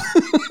to that.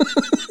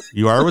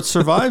 You are what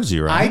survives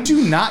you, I right?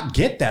 do not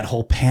get that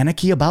whole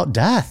panicky about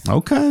death.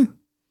 Okay.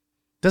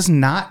 Does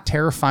not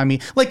terrify me.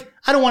 Like,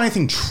 I don't want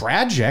anything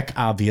tragic,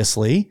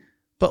 obviously,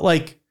 but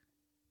like,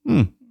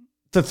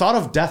 the thought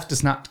of death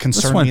does not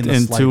concern me in the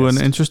into slightest.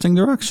 an interesting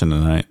direction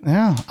tonight.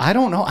 Yeah, I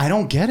don't know. I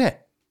don't get it.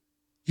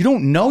 You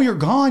don't know you're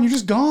gone. You're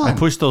just gone. I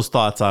push those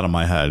thoughts out of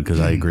my head because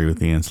I agree with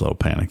the slow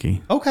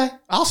panicky. Okay,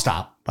 I'll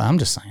stop. But I'm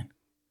just saying.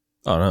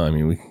 Oh, no. I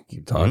mean, we can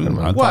keep talking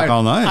about I'd it. talk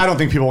all night. I don't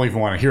think people even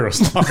want to hear us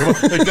talk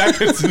about like that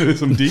gets into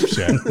some deep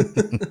shit.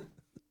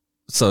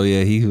 So,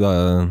 yeah,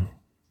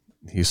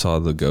 he saw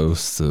the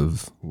ghosts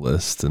of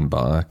Liszt and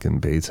Bach and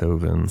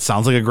Beethoven.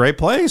 Sounds like a great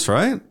place,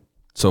 right?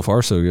 So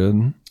far, so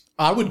good.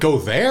 I would go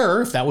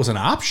there if that was an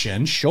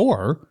option,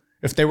 sure.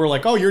 If they were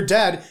like, oh, you're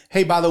dead.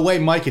 Hey, by the way,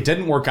 Mike, it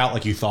didn't work out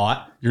like you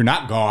thought. You're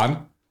not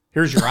gone.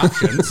 Here's your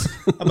options.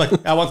 I'm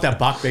like, I want that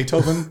Bach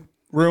Beethoven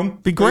room.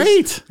 Be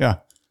great. Yeah.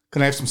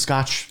 Can I have some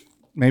scotch?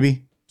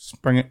 Maybe.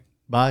 Just bring it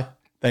by.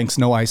 Thanks.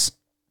 No ice,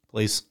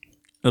 please.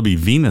 It'll be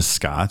Venus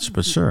Scotch,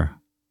 but sure.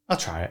 I'll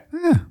try it.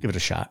 Yeah. Give it a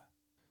shot.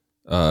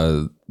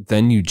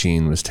 Then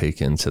Eugene was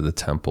taken to the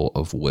Temple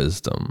of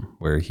Wisdom,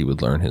 where he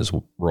would learn his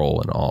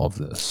role in all of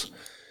this.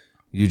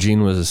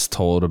 Eugene was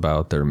told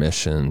about their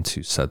mission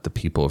to set the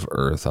people of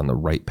Earth on the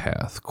right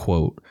path.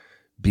 Quote,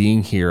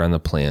 being here on the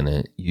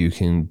planet, you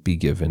can be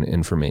given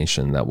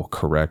information that will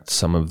correct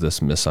some of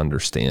this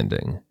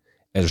misunderstanding,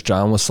 as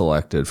John was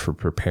selected for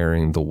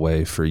preparing the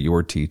way for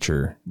your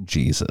teacher,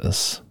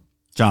 Jesus.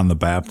 John the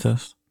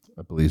Baptist.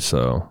 I believe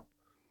so.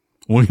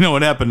 Well, you know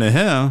what happened to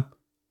him?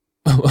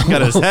 He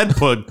got his head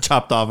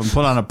chopped off and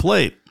put on a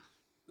plate.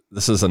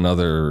 This is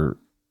another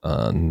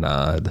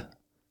nod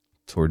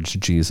towards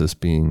Jesus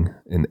being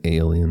an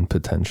alien,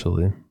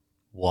 potentially.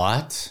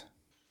 What?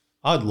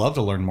 I'd love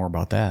to learn more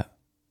about that.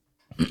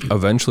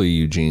 Eventually,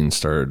 Eugene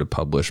started to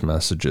publish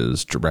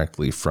messages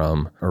directly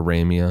from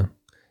Aramea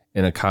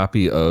in a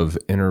copy of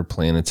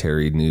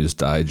Interplanetary News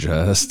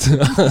Digest,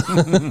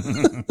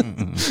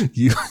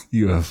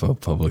 UFO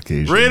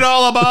publication. Read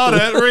all about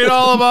it. Read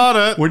all about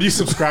it. Where do you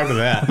subscribe to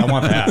that? I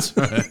want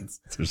that.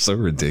 They're so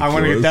ridiculous. I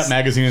want to get that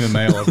magazine in the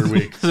mail every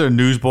week. There are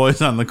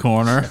newsboys on the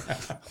corner.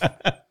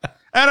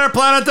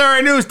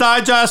 Interplanetary News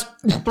Digest,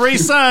 3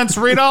 cents.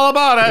 Read all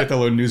about Get it. the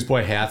little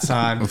newsboy hats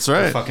on. That's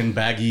right. The fucking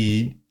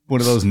baggy, one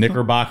of those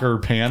Knickerbocker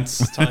pants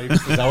types.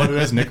 Is that what it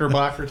is?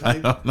 Knickerbocker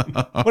type?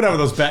 Whatever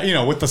those,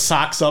 with the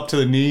socks up to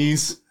the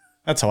knees.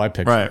 That's how I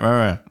picture it.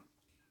 Right.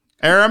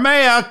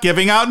 Aramea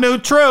giving out new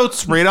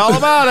truths. Read all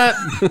about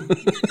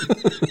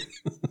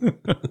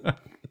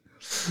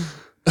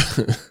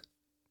it.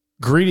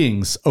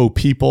 Greetings, O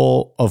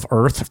people of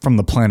Earth from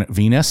the planet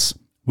Venus.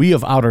 We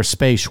of outer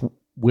space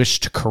wish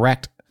to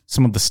correct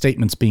some of the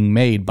statements being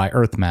made by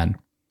Earthmen.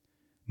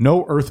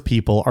 No Earth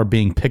people are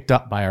being picked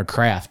up by our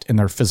craft in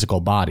their physical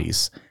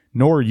bodies,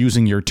 nor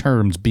using your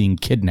terms being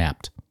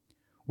kidnapped.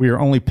 We are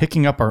only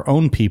picking up our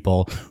own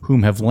people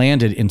whom have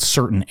landed in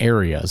certain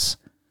areas.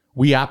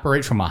 We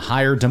operate from a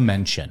higher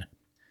dimension.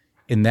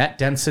 In that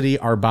density,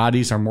 our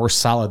bodies are more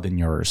solid than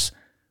yours,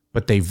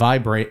 but they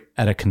vibrate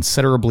at a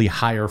considerably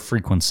higher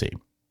frequency.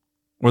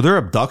 Were there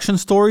abduction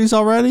stories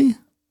already?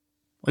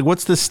 Like,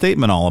 what's this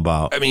statement all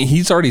about? I mean,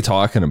 he's already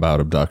talking about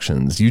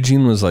abductions.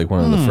 Eugene was like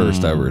one of the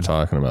first ever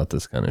talking about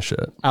this kind of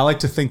shit. I like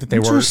to think that they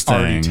were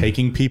already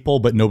taking people,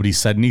 but nobody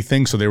said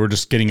anything, so they were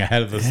just getting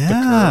ahead of the curve.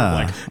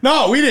 Like,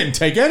 no, we didn't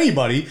take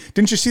anybody.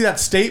 Didn't you see that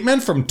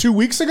statement from 2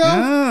 weeks ago?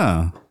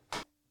 Yeah.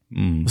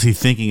 Was he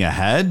thinking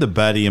ahead to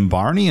Betty and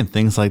Barney and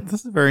things like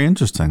this? Is very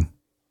interesting.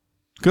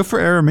 Good for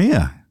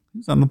Aramea.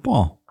 He's on the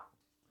ball.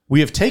 We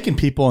have taken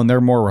people in their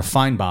more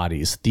refined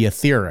bodies, the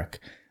etheric,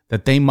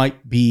 that they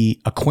might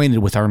be acquainted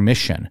with our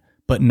mission,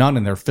 but none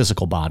in their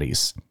physical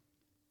bodies.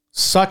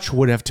 Such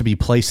would have to be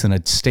placed in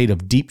a state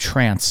of deep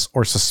trance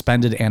or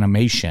suspended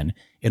animation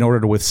in order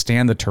to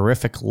withstand the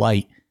terrific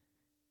light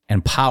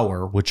and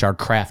power which our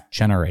craft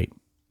generate.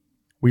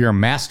 We are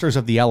masters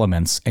of the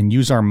elements and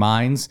use our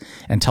minds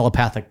and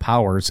telepathic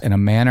powers in a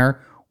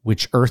manner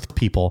which Earth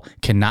people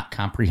cannot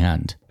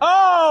comprehend.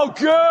 Oh,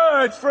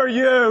 good for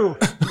you.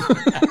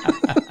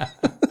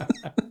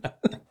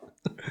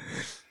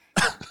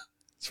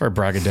 It's very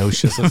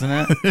braggadocious, isn't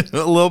it?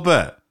 A little bit.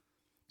 A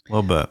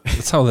little bit.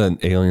 That's how the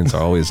aliens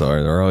always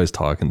are. They're always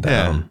talking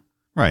down. Yeah.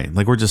 Right.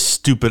 Like we're just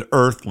stupid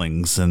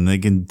earthlings and they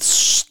can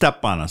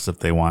step on us if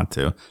they want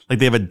to. Like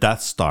they have a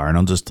Death Star and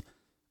they'll just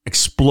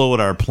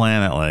explode our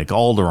planet like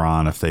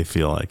Alderaan if they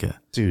feel like it.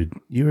 Dude,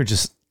 you were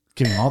just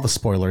giving all the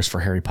spoilers for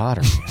Harry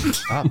Potter.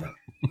 Stop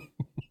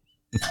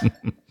it.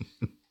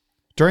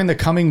 During the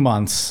coming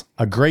months,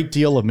 a great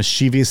deal of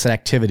mischievous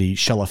activity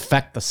shall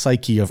affect the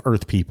psyche of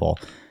Earth people,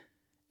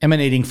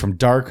 emanating from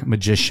dark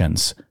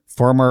magicians,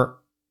 former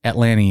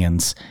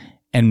Atlanteans,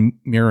 and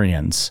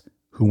Murians,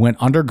 who went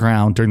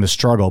underground during the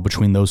struggle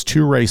between those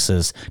two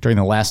races during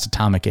the last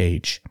atomic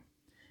age.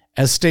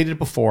 As stated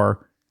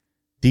before,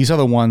 these are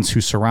the ones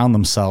who surround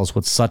themselves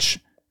with such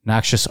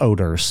noxious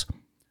odors,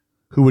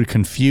 who would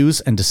confuse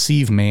and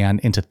deceive man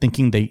into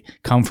thinking they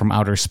come from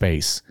outer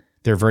space.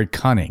 They're very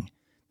cunning.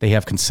 They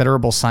have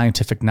considerable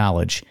scientific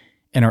knowledge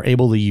and are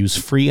able to use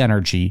free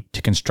energy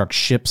to construct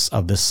ships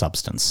of this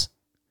substance.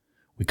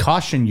 We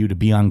caution you to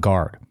be on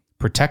guard.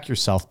 Protect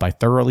yourself by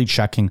thoroughly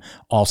checking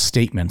all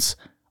statements,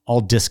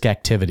 all disk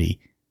activity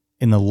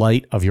in the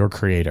light of your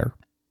Creator.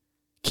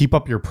 Keep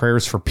up your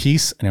prayers for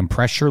peace and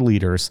impress your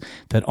leaders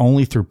that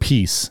only through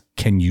peace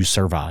can you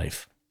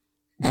survive.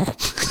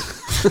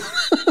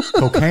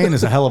 Cocaine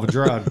is a hell of a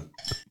drug.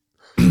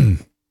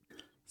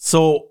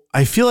 So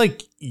I feel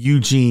like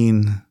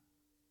Eugene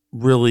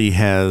really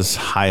has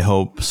high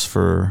hopes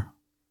for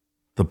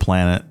the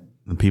planet,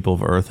 the people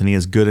of Earth, and he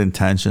has good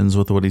intentions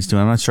with what he's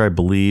doing. I'm not sure I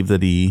believe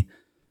that he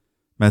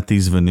met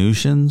these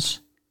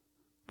Venusians,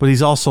 but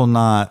he's also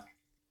not,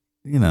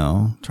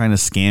 trying to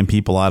scam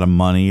people out of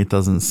money. It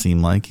doesn't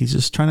seem like he's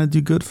just trying to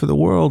do good for the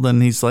world.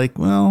 And he's like,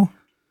 well,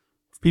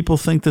 if people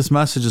think this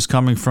message is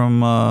coming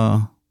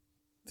from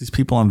these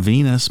people on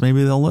Venus,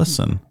 maybe they'll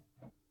listen.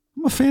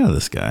 I'm a fan of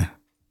this guy.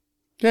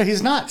 Yeah,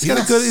 he's not.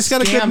 He's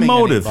got a good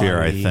motive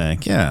here, I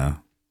think. Yeah.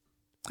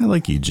 I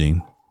like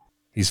Eugene.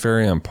 He's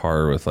very on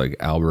par with like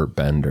Albert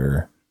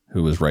Bender,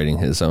 who was writing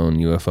his own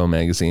UFO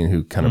magazine,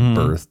 who kind of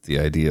birthed the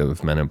idea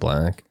of Men in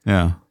Black.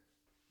 Yeah.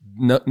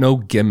 No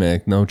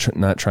gimmick,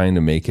 not trying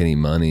to make any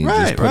money,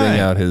 just putting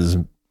out his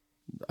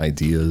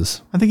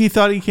ideas. I think he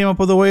thought he came up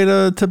with a way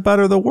to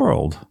better the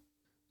world.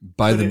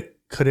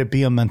 Could it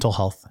be a mental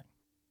health thing?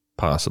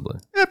 Possibly.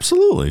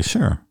 Absolutely,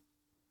 sure.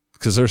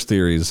 Because there's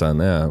theories on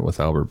that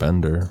with Albert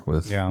Bender,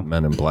 with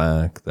Men in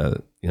Black,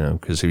 that,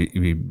 because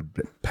he'd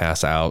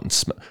pass out and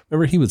smell.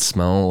 Remember, he would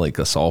smell like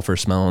a sulfur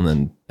smell and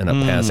then end up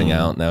passing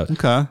out. Now,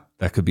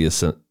 that could be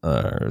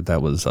that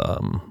was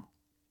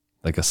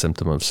like a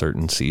symptom of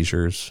certain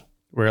seizures.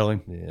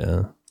 Really?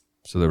 Yeah.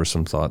 So there was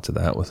some thought to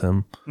that with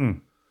him.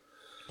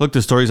 Look,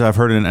 the stories I've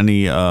heard in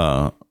any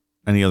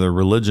other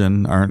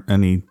religion aren't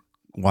any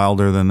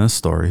wilder than this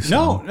story.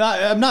 So. No,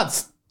 I'm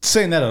not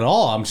saying that at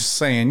all. I'm just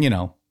saying,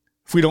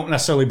 if we don't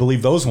necessarily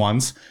believe those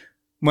ones,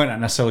 might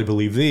not necessarily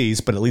believe these,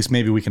 but at least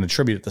maybe we can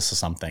attribute this to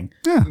something.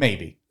 Yeah.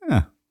 Maybe.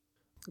 Yeah.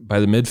 By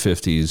the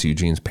mid-50s,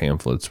 Eugene's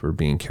pamphlets were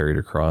being carried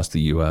across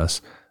the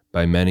U.S.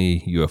 by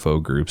many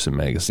UFO groups and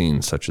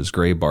magazines, such as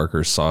Gray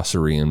Barker's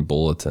Saucerian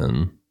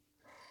Bulletin.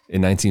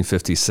 In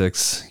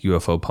 1956,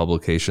 UFO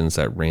publications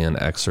that ran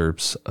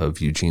excerpts of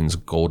Eugene's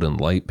Golden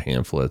Light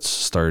pamphlets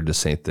started to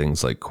say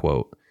things like,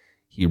 quote,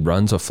 "He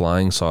runs a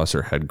flying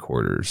saucer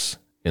headquarters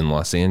in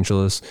Los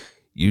Angeles.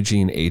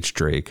 Eugene H.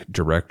 Drake,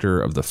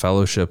 director of the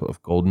Fellowship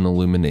of Golden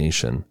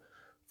Illumination,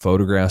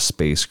 photographs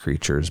space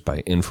creatures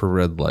by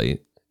infrared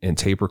light and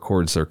tape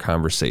records their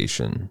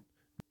conversation.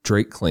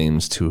 Drake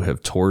claims to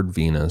have toured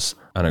Venus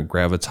on a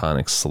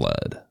gravitonic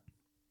sled."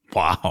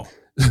 Wow.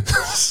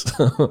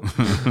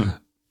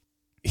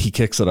 he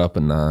kicks it up a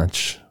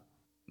notch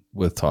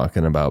with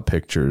talking about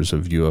pictures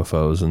of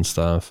UFOs and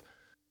stuff.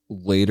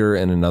 Later,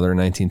 in another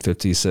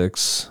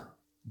 1956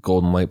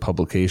 Golden Light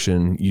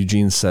publication,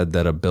 Eugene said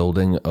that a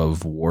building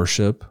of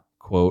worship,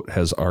 quote,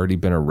 has already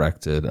been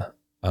erected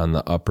on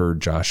the upper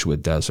Joshua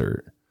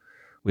Desert.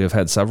 We have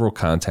had several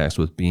contacts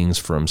with beings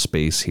from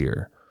space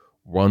here.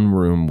 One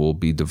room will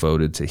be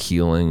devoted to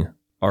healing,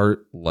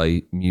 art,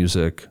 light,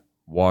 music,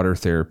 water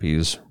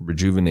therapies,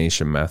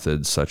 rejuvenation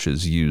methods such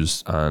as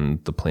used on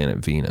the planet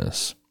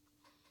Venus.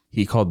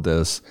 He called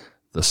this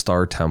the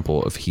Star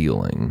Temple of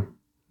Healing.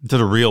 Is it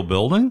a real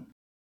building?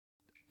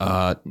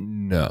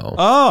 No.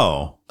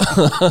 Oh.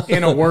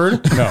 In a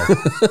word, no.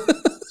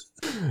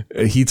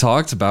 He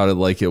talked about it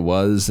like it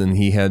was, and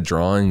he had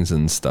drawings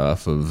and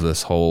stuff of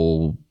this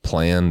whole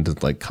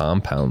planned like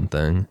compound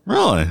thing.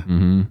 Really?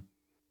 Mm-hmm.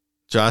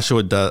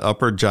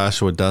 Upper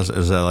Joshua Desert.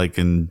 Is that like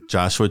in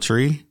Joshua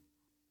Tree?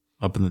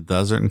 Up in the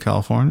desert in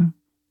California?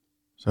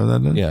 Is that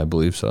what that is? Yeah, I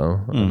believe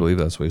so. I believe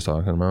that's what he's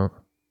talking about.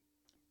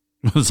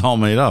 It's all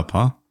made up,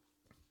 huh?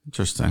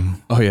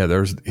 Interesting. Oh yeah,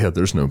 there's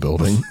no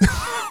building.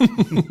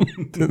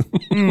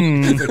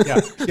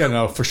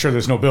 No, for sure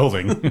there's no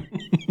building.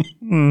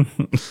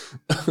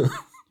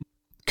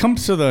 Come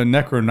to the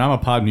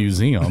Necronomicon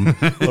Museum,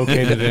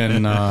 located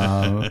in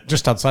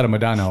just outside of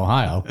Medina,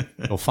 Ohio.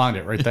 You'll find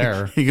it right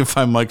there. You can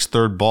find Mike's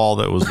third ball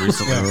that was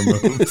recently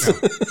removed.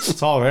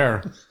 It's all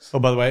there. Oh,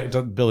 by the way,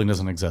 the building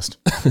doesn't exist.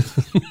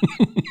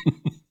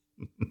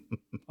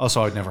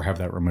 Also, I'd never have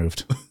that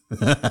removed.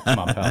 Come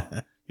on,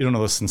 pal. You don't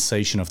know the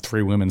sensation of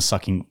 3 women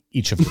sucking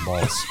each of your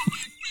balls.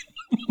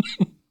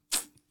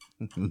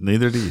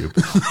 Neither do you.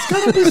 It's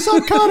gotta be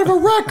some kind of a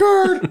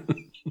record.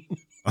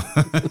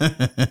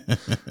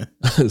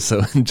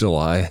 So in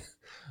July,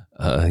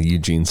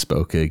 Eugene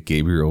spoke at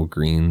Gabriel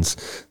Green's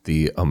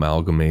The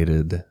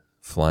Amalgamated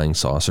Flying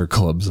Saucer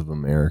Clubs of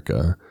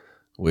America,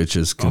 which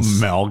is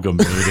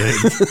amalgamated.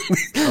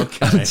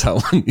 Okay. I'm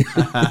telling you.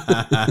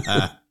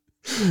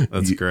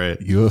 That's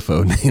great.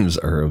 UFO names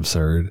are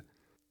absurd.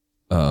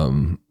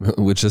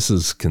 Which this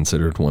is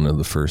considered one of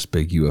the first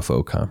big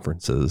UFO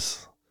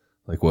conferences,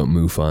 like what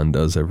MUFON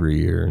does every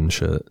year and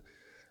shit.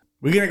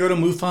 We gonna go to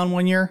MUFON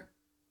one year?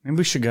 Maybe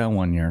we should go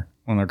one year,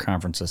 one of their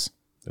conferences.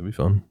 That'd be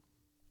fun.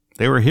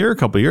 They were here a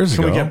couple years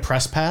ago. Can we get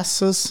press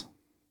passes?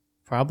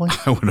 Probably.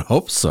 I would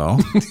hope so.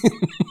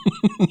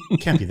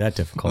 Can't be that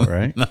difficult,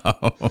 right? No.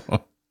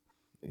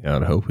 Yeah,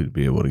 I'd hope we'd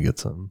be able to get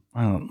some.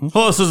 I don't know.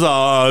 Well, this is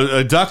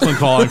a Declan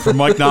calling for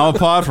Mike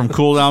Namapod from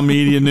Cool Down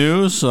Media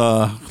News.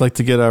 I'd like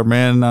to get our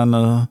man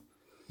on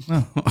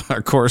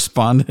our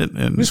correspondent.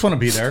 And We just want to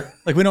be there.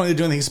 Like, we don't need to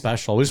do anything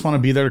special. We just want to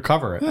be there to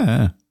cover it.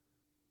 yeah.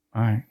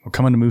 All right. We're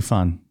coming to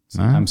MUFON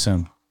sometime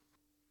soon.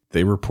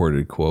 They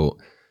reported, quote,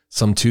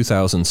 some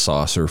 2,000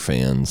 saucer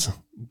fans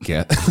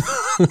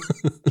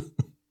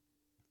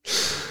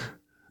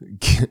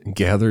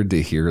gathered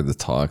to hear the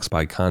talks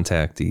by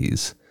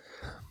contactees.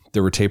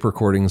 There were tape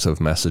recordings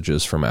of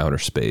messages from outer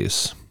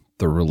space.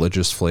 The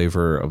religious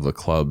flavor of the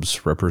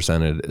clubs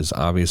represented is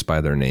obvious by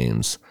their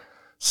names: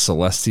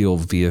 Celestial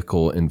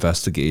Vehicle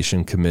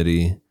Investigation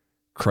Committee,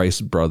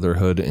 Christ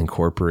Brotherhood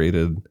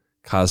Incorporated,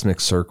 Cosmic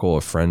Circle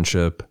of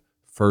Friendship,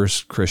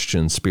 First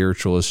Christian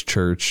Spiritualist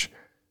Church,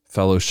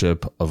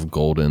 Fellowship of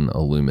Golden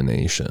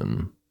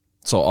Illumination.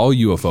 So all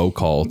UFO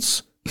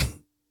cults.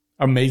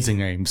 Amazing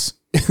names.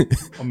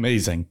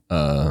 Amazing.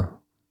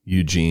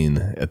 Eugene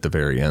at the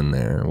very end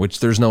there,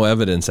 which there's no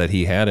evidence that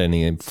he had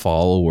any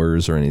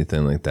followers or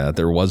anything like that.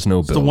 There was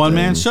no building. It's a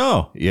one-man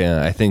show.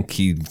 Yeah, I think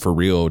he, for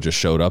real, just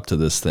showed up to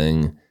this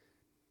thing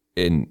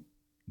and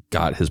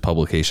got his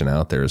publication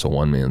out there as a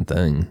one-man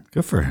thing.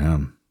 Good for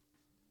him.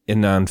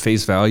 And on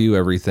face value,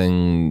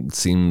 everything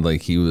seemed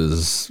like he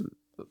was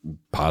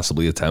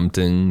possibly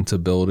attempting to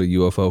build a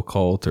UFO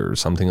cult or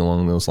something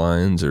along those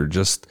lines, or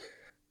just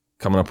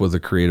coming up with a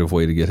creative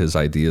way to get his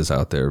ideas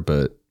out there.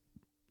 But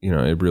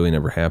it really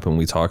never happened.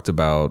 We talked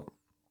about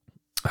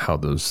how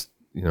those,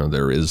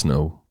 there is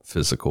no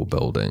physical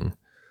building.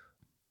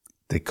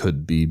 They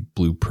could be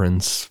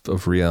blueprints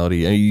of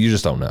reality. You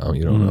just don't know.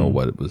 You don't know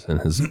what was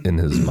in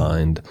his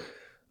mind.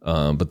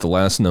 But the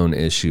last known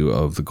issue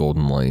of the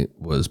Golden Light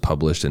was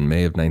published in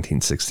May of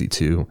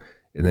 1962,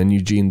 and then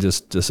Eugene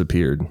just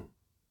disappeared.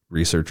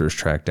 Researchers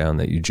tracked down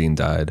that Eugene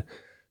died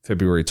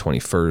February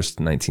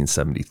 21st,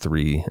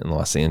 1973 in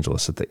Los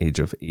Angeles at the age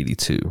of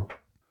 82.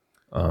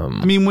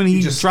 I mean, when he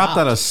just dropped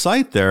out of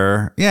sight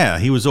there, yeah,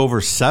 he was over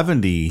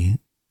 70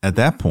 at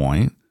that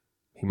point.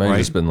 He might have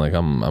just been like,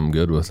 I'm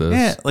good with this.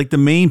 Yeah, like the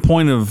main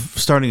point of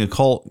starting a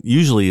cult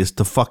usually is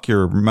to fuck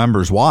your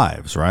members'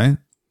 wives, right?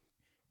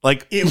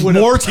 Like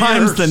more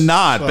times than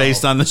not,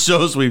 based on the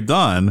shows we've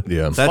done.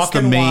 Yeah, that's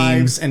fucking the main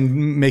wives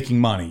and making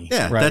money.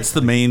 Yeah, right. That's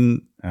the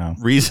main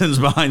reasons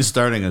behind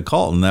starting a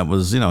cult, and that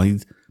was he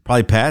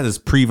probably passed his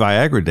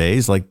pre-Viagra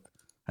days. Like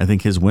I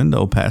think his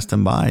window passed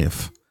him by.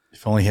 If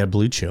only he had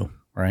Blue Chew.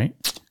 Right.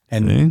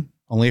 And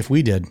only if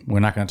we did. We're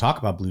not going to talk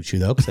about Blue Chew,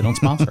 though, because they don't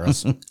sponsor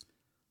us.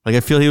 Like,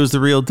 I feel he was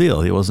the real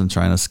deal. He wasn't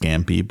trying to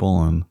scam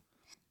people and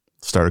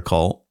start a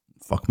cult,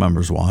 fuck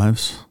members'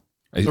 wives.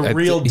 The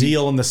real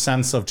deal in the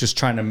sense of just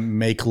trying to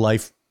make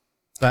life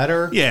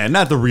better. Yeah,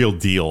 not the real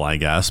deal, I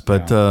guess,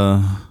 but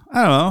I don't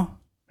know.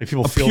 If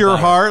people A feel pure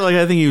better. heart. Like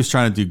I think he was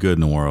trying to do good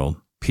in the world.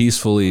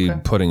 Peacefully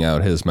putting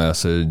out his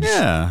message.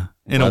 Yeah,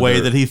 in a way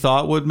that he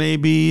thought would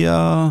maybe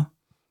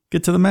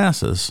get to the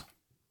masses.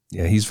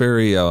 Yeah, he's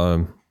very,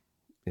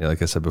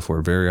 like I said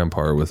before, very on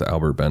par with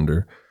Albert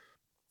Bender.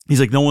 He's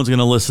like, no one's going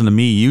to listen to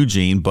me,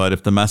 Eugene, but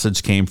if the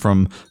message came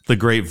from the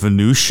great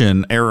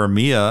Venusian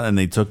Aramea and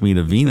they took me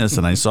to Venus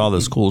and I saw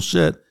this cool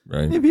shit,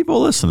 Right. maybe people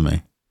will listen to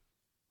me.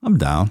 I'm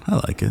down. I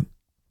like it.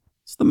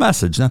 It's the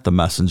message, not the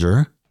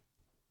messenger.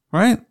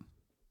 Right?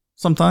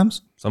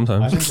 Sometimes.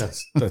 Sometimes. I think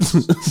that's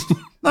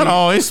Not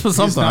always, but he's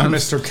not sometimes.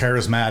 Mr.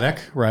 Charismatic,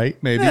 right?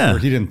 Maybe. Yeah. Or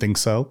he didn't think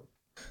so.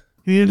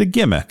 He needed a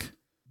gimmick.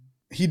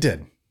 He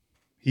did.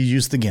 He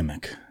used the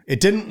gimmick. It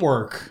didn't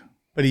work,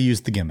 but he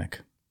used the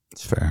gimmick.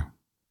 It's fair.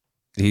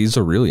 He's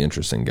a really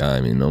interesting guy.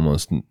 I mean,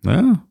 almost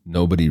Yeah.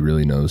 nobody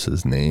really knows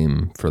his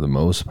name for the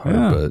most part,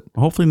 Yeah. but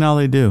Hopefully now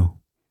they do.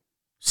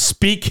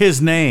 Speak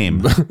his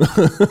name.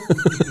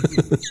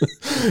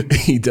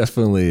 he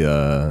definitely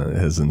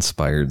has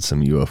inspired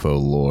some UFO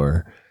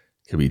lore.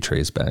 Could be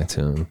traced back to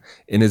him.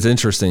 And it's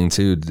interesting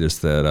too,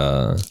 just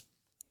that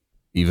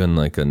even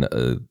like an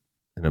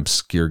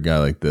obscure guy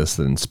like this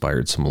that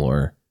inspired some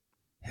lore,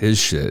 his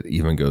shit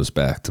even goes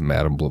back to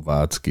Madame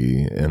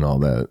Blavatsky and all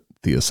that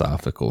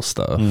theosophical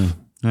stuff.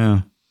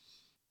 Yeah.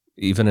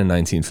 Even in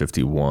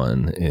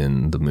 1951,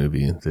 in the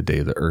movie The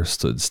Day the Earth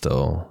Stood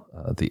Still,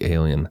 the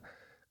alien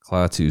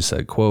Klaatu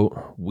said, quote,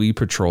 "We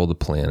patrol the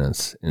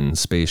planets in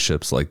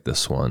spaceships like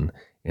this one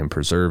and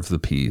preserve the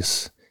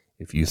peace.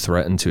 If you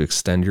threaten to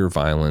extend your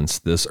violence,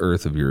 this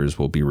Earth of yours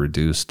will be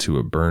reduced to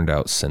a burned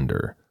out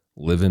cinder.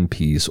 Live in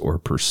peace or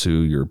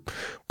pursue your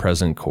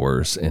present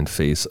course and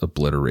face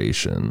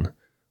obliteration,"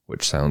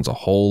 which sounds a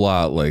whole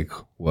lot like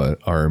what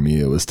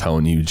Aramea was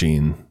telling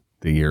Eugene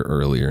the year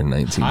earlier in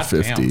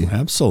 1950.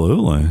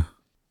 Absolutely.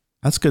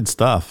 That's good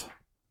stuff.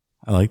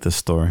 I like this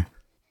story.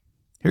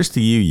 Here's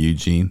to you,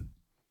 Eugene.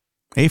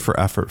 A for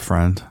effort,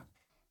 friend.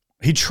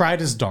 He tried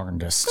his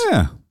darndest.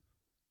 Yeah.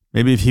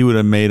 Maybe if he would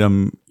have made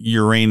them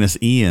Uranus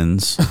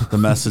Ians, the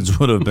message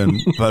would have been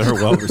better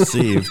well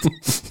received.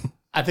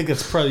 I think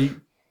that's probably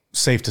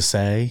safe to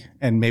say.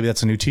 And maybe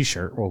that's a new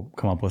t-shirt we'll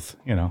come up with,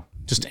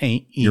 just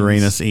Ian's.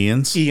 Uranus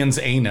Ians. Ian's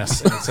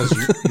anus. And it says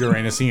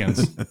Uranus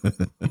Ian's.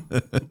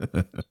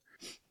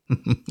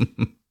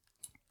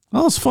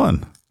 Well, it's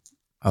fun.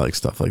 I like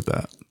stuff like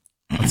that.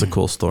 That's a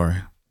cool story.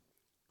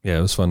 Yeah,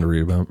 it was fun to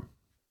read about.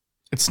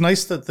 It's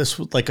nice that this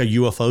was like a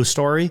UFO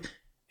story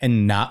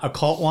and not a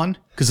cult one,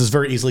 because this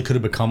very easily could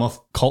have become a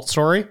cult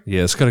story.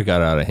 Yeah, this could have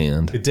got out of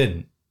hand. It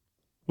didn't,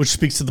 which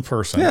speaks to the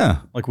person. Yeah.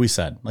 Like you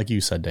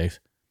said, Dave.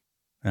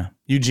 Yeah.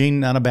 Eugene,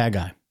 not a bad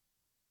guy.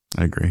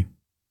 I agree.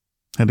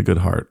 Had a good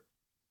heart.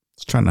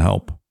 Just trying to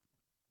help.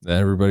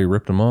 Everybody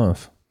ripped him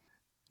off.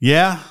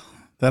 Yeah,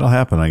 that'll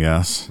happen, I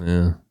guess.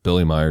 Yeah,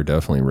 Billy Meyer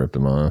definitely ripped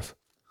him off.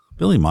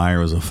 Billy Meyer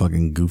was a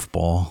fucking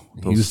goofball.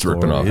 He was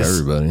ripping off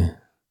everybody.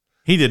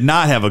 He did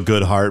not have a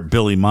good heart,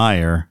 Billy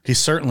Meyer. He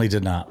certainly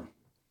did not.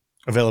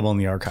 Available in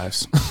the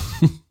archives.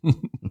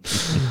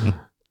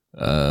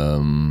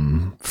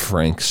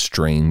 Frank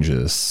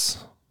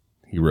Stranges.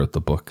 He wrote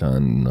the book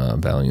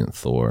on Valiant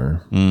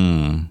Thor.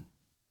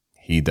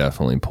 He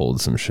definitely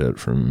pulled some shit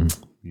from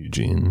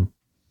Eugene.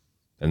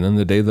 And then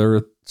The Day the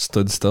Earth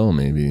Stood Still,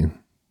 maybe.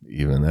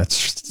 Even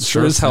that's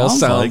sure as hell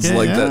sounds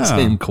like that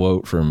same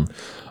quote from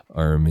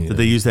Army. Did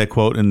they use that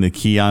quote in the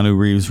Keanu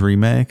Reeves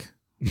remake?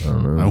 I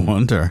don't know. I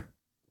wonder.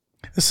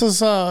 This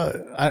is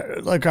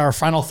like our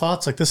final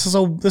thoughts. Like this is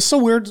a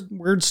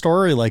weird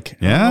story. Like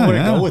I don't know where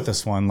to go with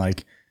this one.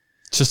 Like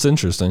It's just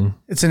interesting.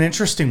 it's an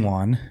interesting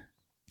one.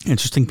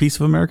 Interesting piece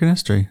of American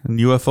history and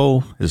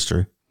UFO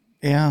history.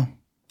 Yeah.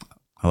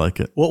 I like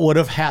it. What would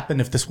have happened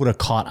if this would have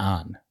caught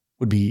on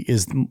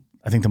is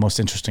I think the most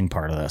interesting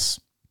part of this.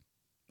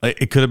 Like,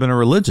 it could have been a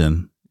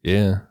religion.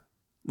 Yeah.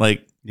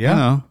 Like, Yeah. you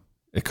know,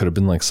 It could have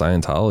been like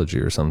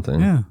Scientology or something.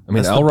 yeah. I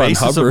mean, That's the L. Ron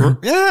basis of Hubbard,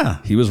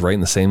 yeah. he was writing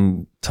the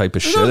same type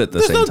of shit at the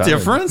There's same no time.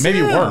 difference. Maybe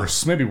Yeah.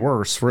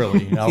 worse,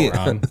 really.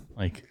 Elron.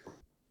 Like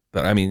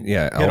But I mean,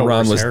 yeah, Get a L. Ron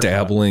worse was haircut.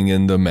 dabbling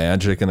into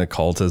magic and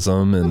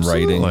occultism and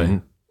Absolutely.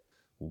 writing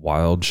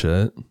wild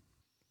shit.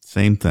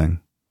 Same thing.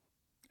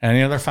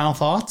 any other final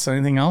thoughts?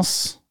 Anything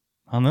else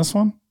on this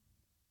one?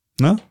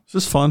 No, it's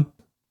just fun.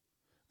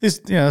 This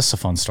is a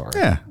fun story.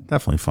 Yeah,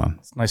 definitely fun.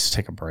 It's nice to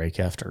take a break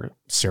after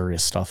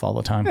serious stuff all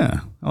the time. Yeah,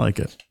 I like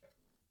it.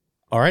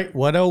 All right.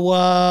 What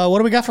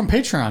do we got from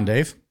Patreon,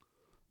 Dave?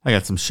 I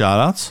got some shout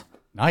outs.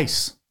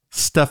 Nice.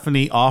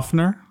 Stephanie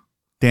Offner,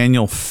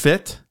 Daniel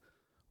Fitt.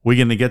 We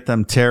going to get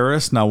them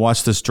terrorists. Now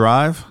watch this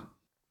drive.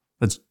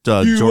 That's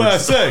George.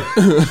 USA.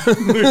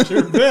 There's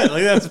your bit.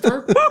 Like that's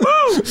perfect.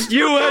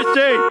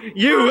 USA!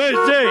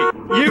 USA!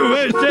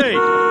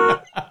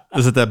 USA!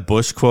 Is it that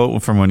Bush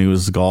quote from when he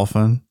was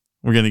golfing?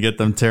 We're going to get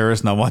them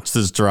terrorists. Now watch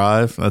this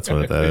drive. That's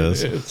what that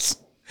is.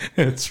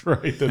 It's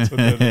right. That's what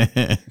that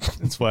is.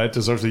 That's why it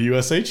deserves a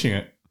USA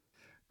chant.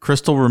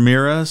 Crystal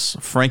Ramirez,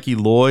 Frankie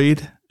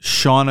Lloyd,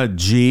 Shauna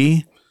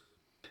G,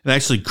 And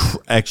actually,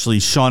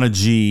 Shauna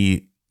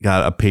G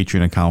got a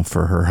Patreon account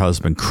for her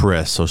husband,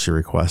 Chris. So she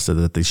requested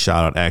that the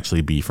shout out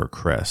actually be for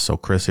Chris. So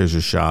Chris, here's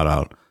your shout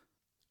out.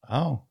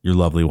 Oh. Your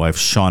lovely wife,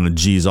 Shauna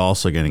G, is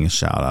also getting a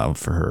shout out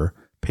for her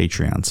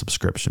Patreon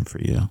subscription for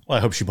you. Well,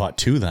 I hope she bought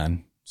 2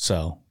 then.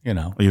 So, you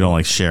know. You don't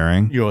like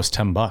sharing? You owe us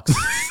 $10.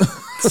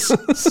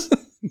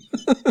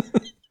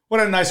 What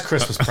a nice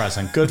Christmas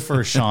present. Good for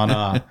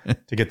Shauna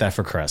to get that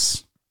for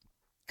Chris.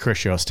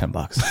 Chris, you owe us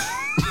 $10.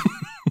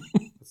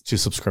 It's 2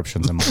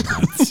 subscriptions in my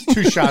mind.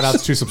 2 shout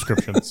outs, 2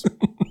 subscriptions.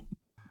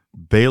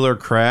 Baylor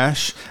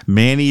Crash,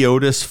 Manny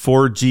Otis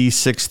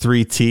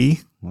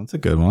 4G63T. That's a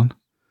good one.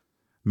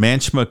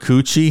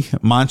 Manchmacucci.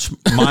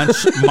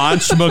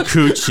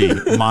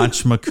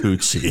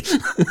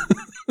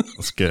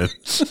 That's good.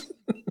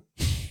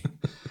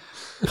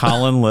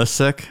 Colin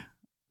Lissick,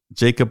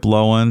 Jacob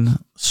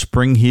Lowen,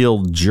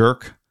 Spring-Heeled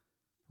Jerk,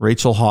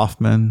 Rachel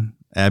Hoffman,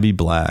 Abby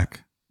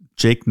Black,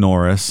 Jake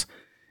Norris,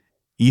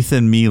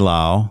 Ethan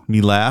Milaf,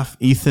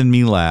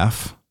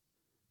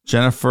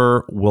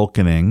 Jennifer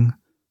Wilkening,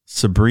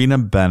 Sabrina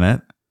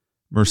Bennett,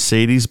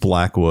 Mercedes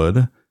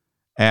Blackwood,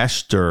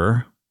 Ash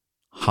Durr,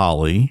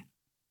 Holly,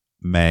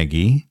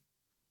 Maggie,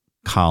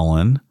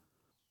 Colin,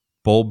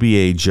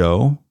 Bolbier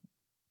Joe,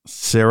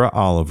 Sarah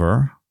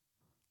Oliver,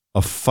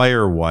 A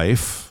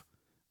Firewife,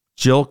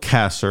 Jill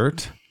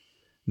Cassert,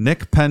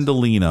 Nick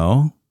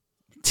Pendolino,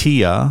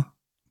 Tia,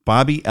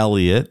 Bobby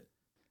Elliott,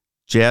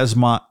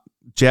 Jasmine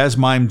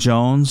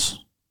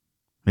Jones,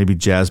 maybe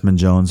Jasmine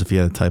Jones if you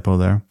had a typo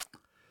there,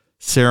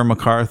 Sarah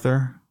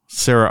MacArthur,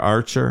 Sarah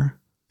Archer,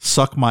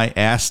 Suck My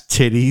Ass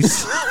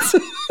Titties.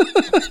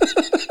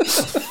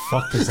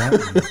 Fuck does that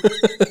mean?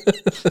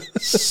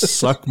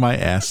 Suck My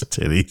Ass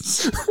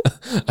Titties.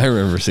 I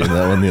remember seeing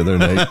that one the other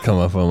night come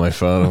up on my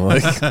phone. I'm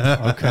like,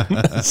 Okay.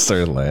 I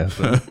started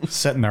laughing.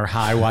 Sitting there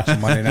high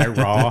watching Monday Night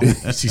Raw. You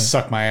see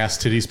Suck My Ass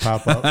Titties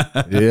pop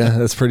up. Yeah,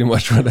 that's pretty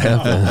much what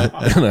happened.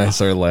 And I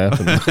started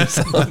laughing to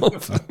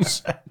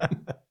myself.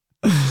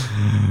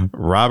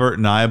 Robert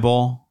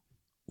Nibel,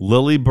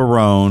 Lily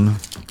Barone,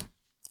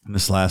 and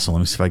this last one,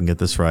 let me see if I can get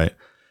this right.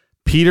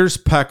 Peter's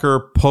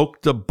Pecker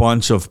poked a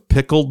bunch of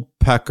pickled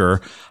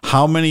pecker.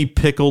 How many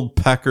pickled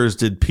peckers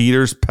did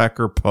Peter's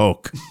Pecker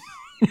poke?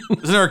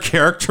 Isn't there a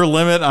character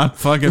limit on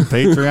fucking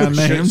Patreon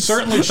names?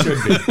 Certainly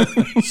should be.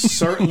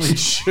 Certainly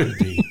should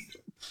be.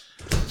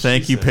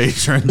 Thank you,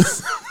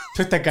 patrons,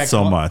 Took that guy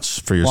so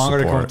much for your longer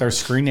to come up support. with their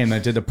screen name than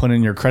it did to put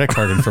in your credit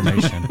card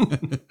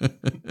information.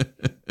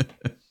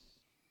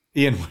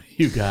 Ian, what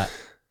do you got?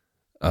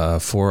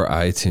 For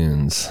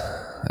iTunes,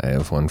 I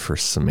have one for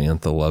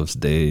Samantha Loves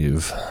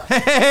Dave.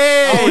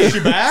 Hey! Oh, is she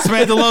back?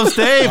 Samantha Loves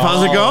Dave.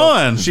 How's it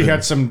going? She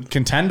had some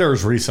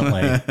contenders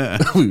recently.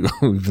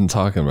 We've been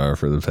talking about her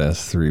for the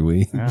past 3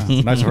 weeks. Yeah,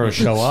 it's nice of her to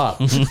show up.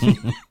 If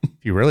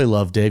you really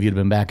love Dave, you'd have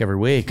been back every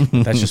week.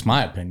 That's just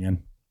my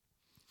opinion.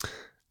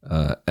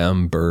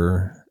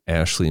 Ember,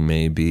 Ashley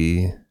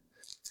Maybe,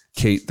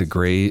 Kate the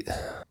Great,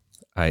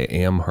 I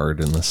Am Hard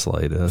in the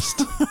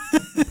Slightest,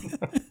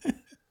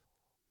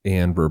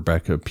 and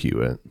Rebecca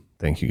Pewitt.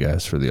 Thank you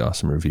guys for the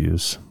awesome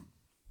reviews.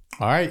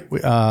 All right.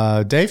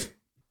 Dave?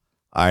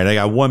 All right, I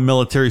got one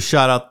military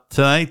shout out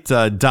tonight.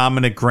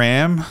 Dominic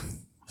Graham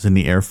is in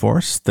the Air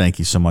Force. Thank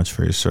you so much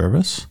for your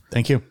service.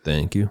 Thank you.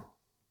 Thank you.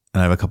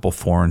 And I have a couple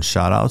foreign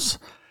shout outs.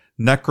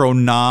 Necro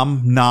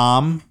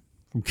Nam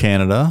from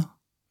Canada.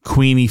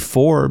 Queenie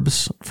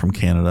Forbes from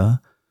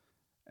Canada.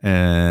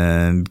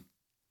 And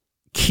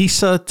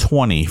Kisa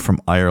 20 from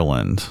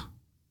Ireland.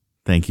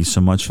 Thank you so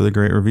much for the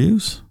great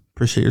reviews.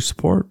 Appreciate your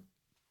support.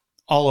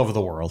 All over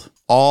the world.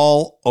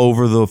 All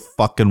over the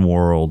fucking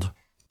world.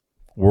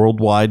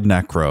 Worldwide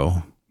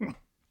Necro.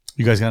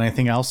 You guys got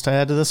anything else to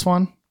add to this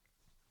one?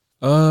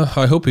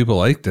 I hope people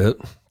liked it.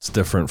 It's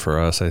different for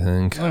us, I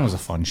think. I think it was a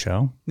fun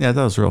show. Yeah,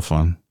 that was real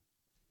fun.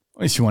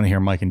 At least you want to hear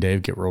Mike and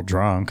Dave get real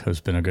drunk. It's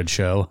been a good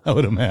show, I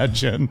would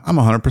imagine. I'm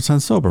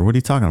 100% sober. What are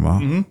you talking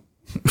about?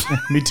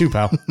 Mm-hmm. Me too,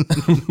 pal.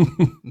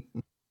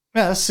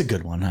 Yeah, that's a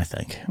good one, I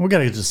think. We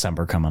got a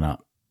December coming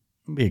up.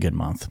 It'll be a good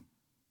month.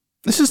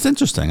 It's just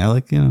interesting. I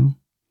like, Yeah.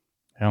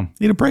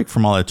 need a break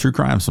from all that true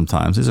crime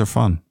sometimes. These are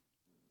fun.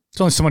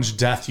 There's only so much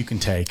death you can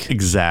take.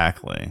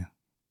 Exactly.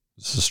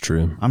 This is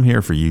true. I'm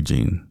here for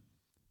Eugene.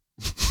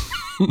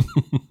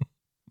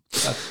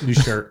 New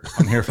shirt.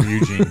 I'm here for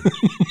Eugene.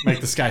 Make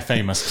this guy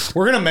famous.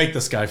 We're going to make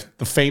this guy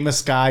the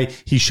famous guy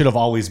he should have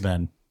always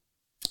been.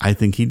 I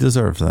think he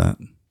deserves that.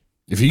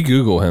 If you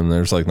Google him,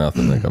 there's like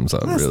nothing that comes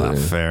up, That's really. not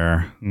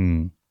fair.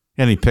 Mm.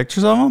 Any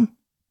pictures of him?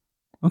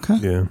 Okay.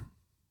 Yeah.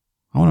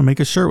 I want to make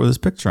a shirt with his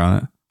picture on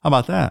it. How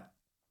about that?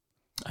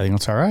 I think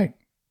that's all right.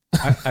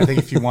 I think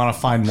if you want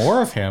to find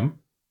more of him,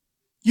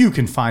 you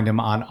can find him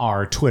on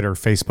our Twitter,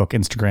 Facebook,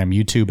 Instagram,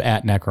 YouTube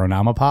at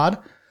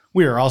Necronomipod.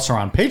 We are also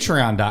on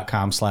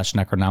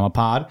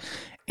patreon.com/Necronomipod.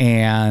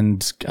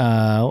 And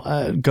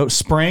go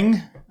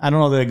Spring. I don't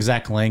know the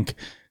exact link.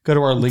 Go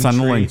to our link tree. It's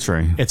on the link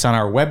tree. It's on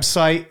our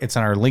website. It's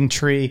on our link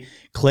tree.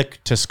 Click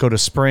to go to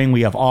Spring.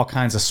 We have all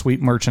kinds of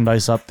sweet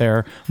merchandise up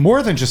there.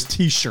 More than just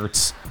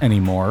t-shirts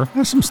anymore.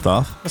 There's some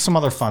stuff. There's some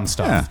other fun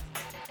stuff. Yeah.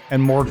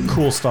 and more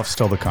cool stuff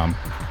still to come.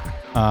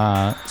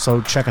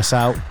 So check us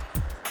out.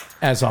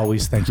 As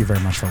always, thank you very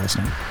much for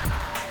listening.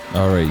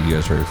 All right, you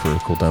guys ready for a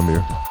cool down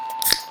beer?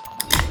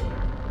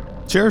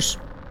 Cheers.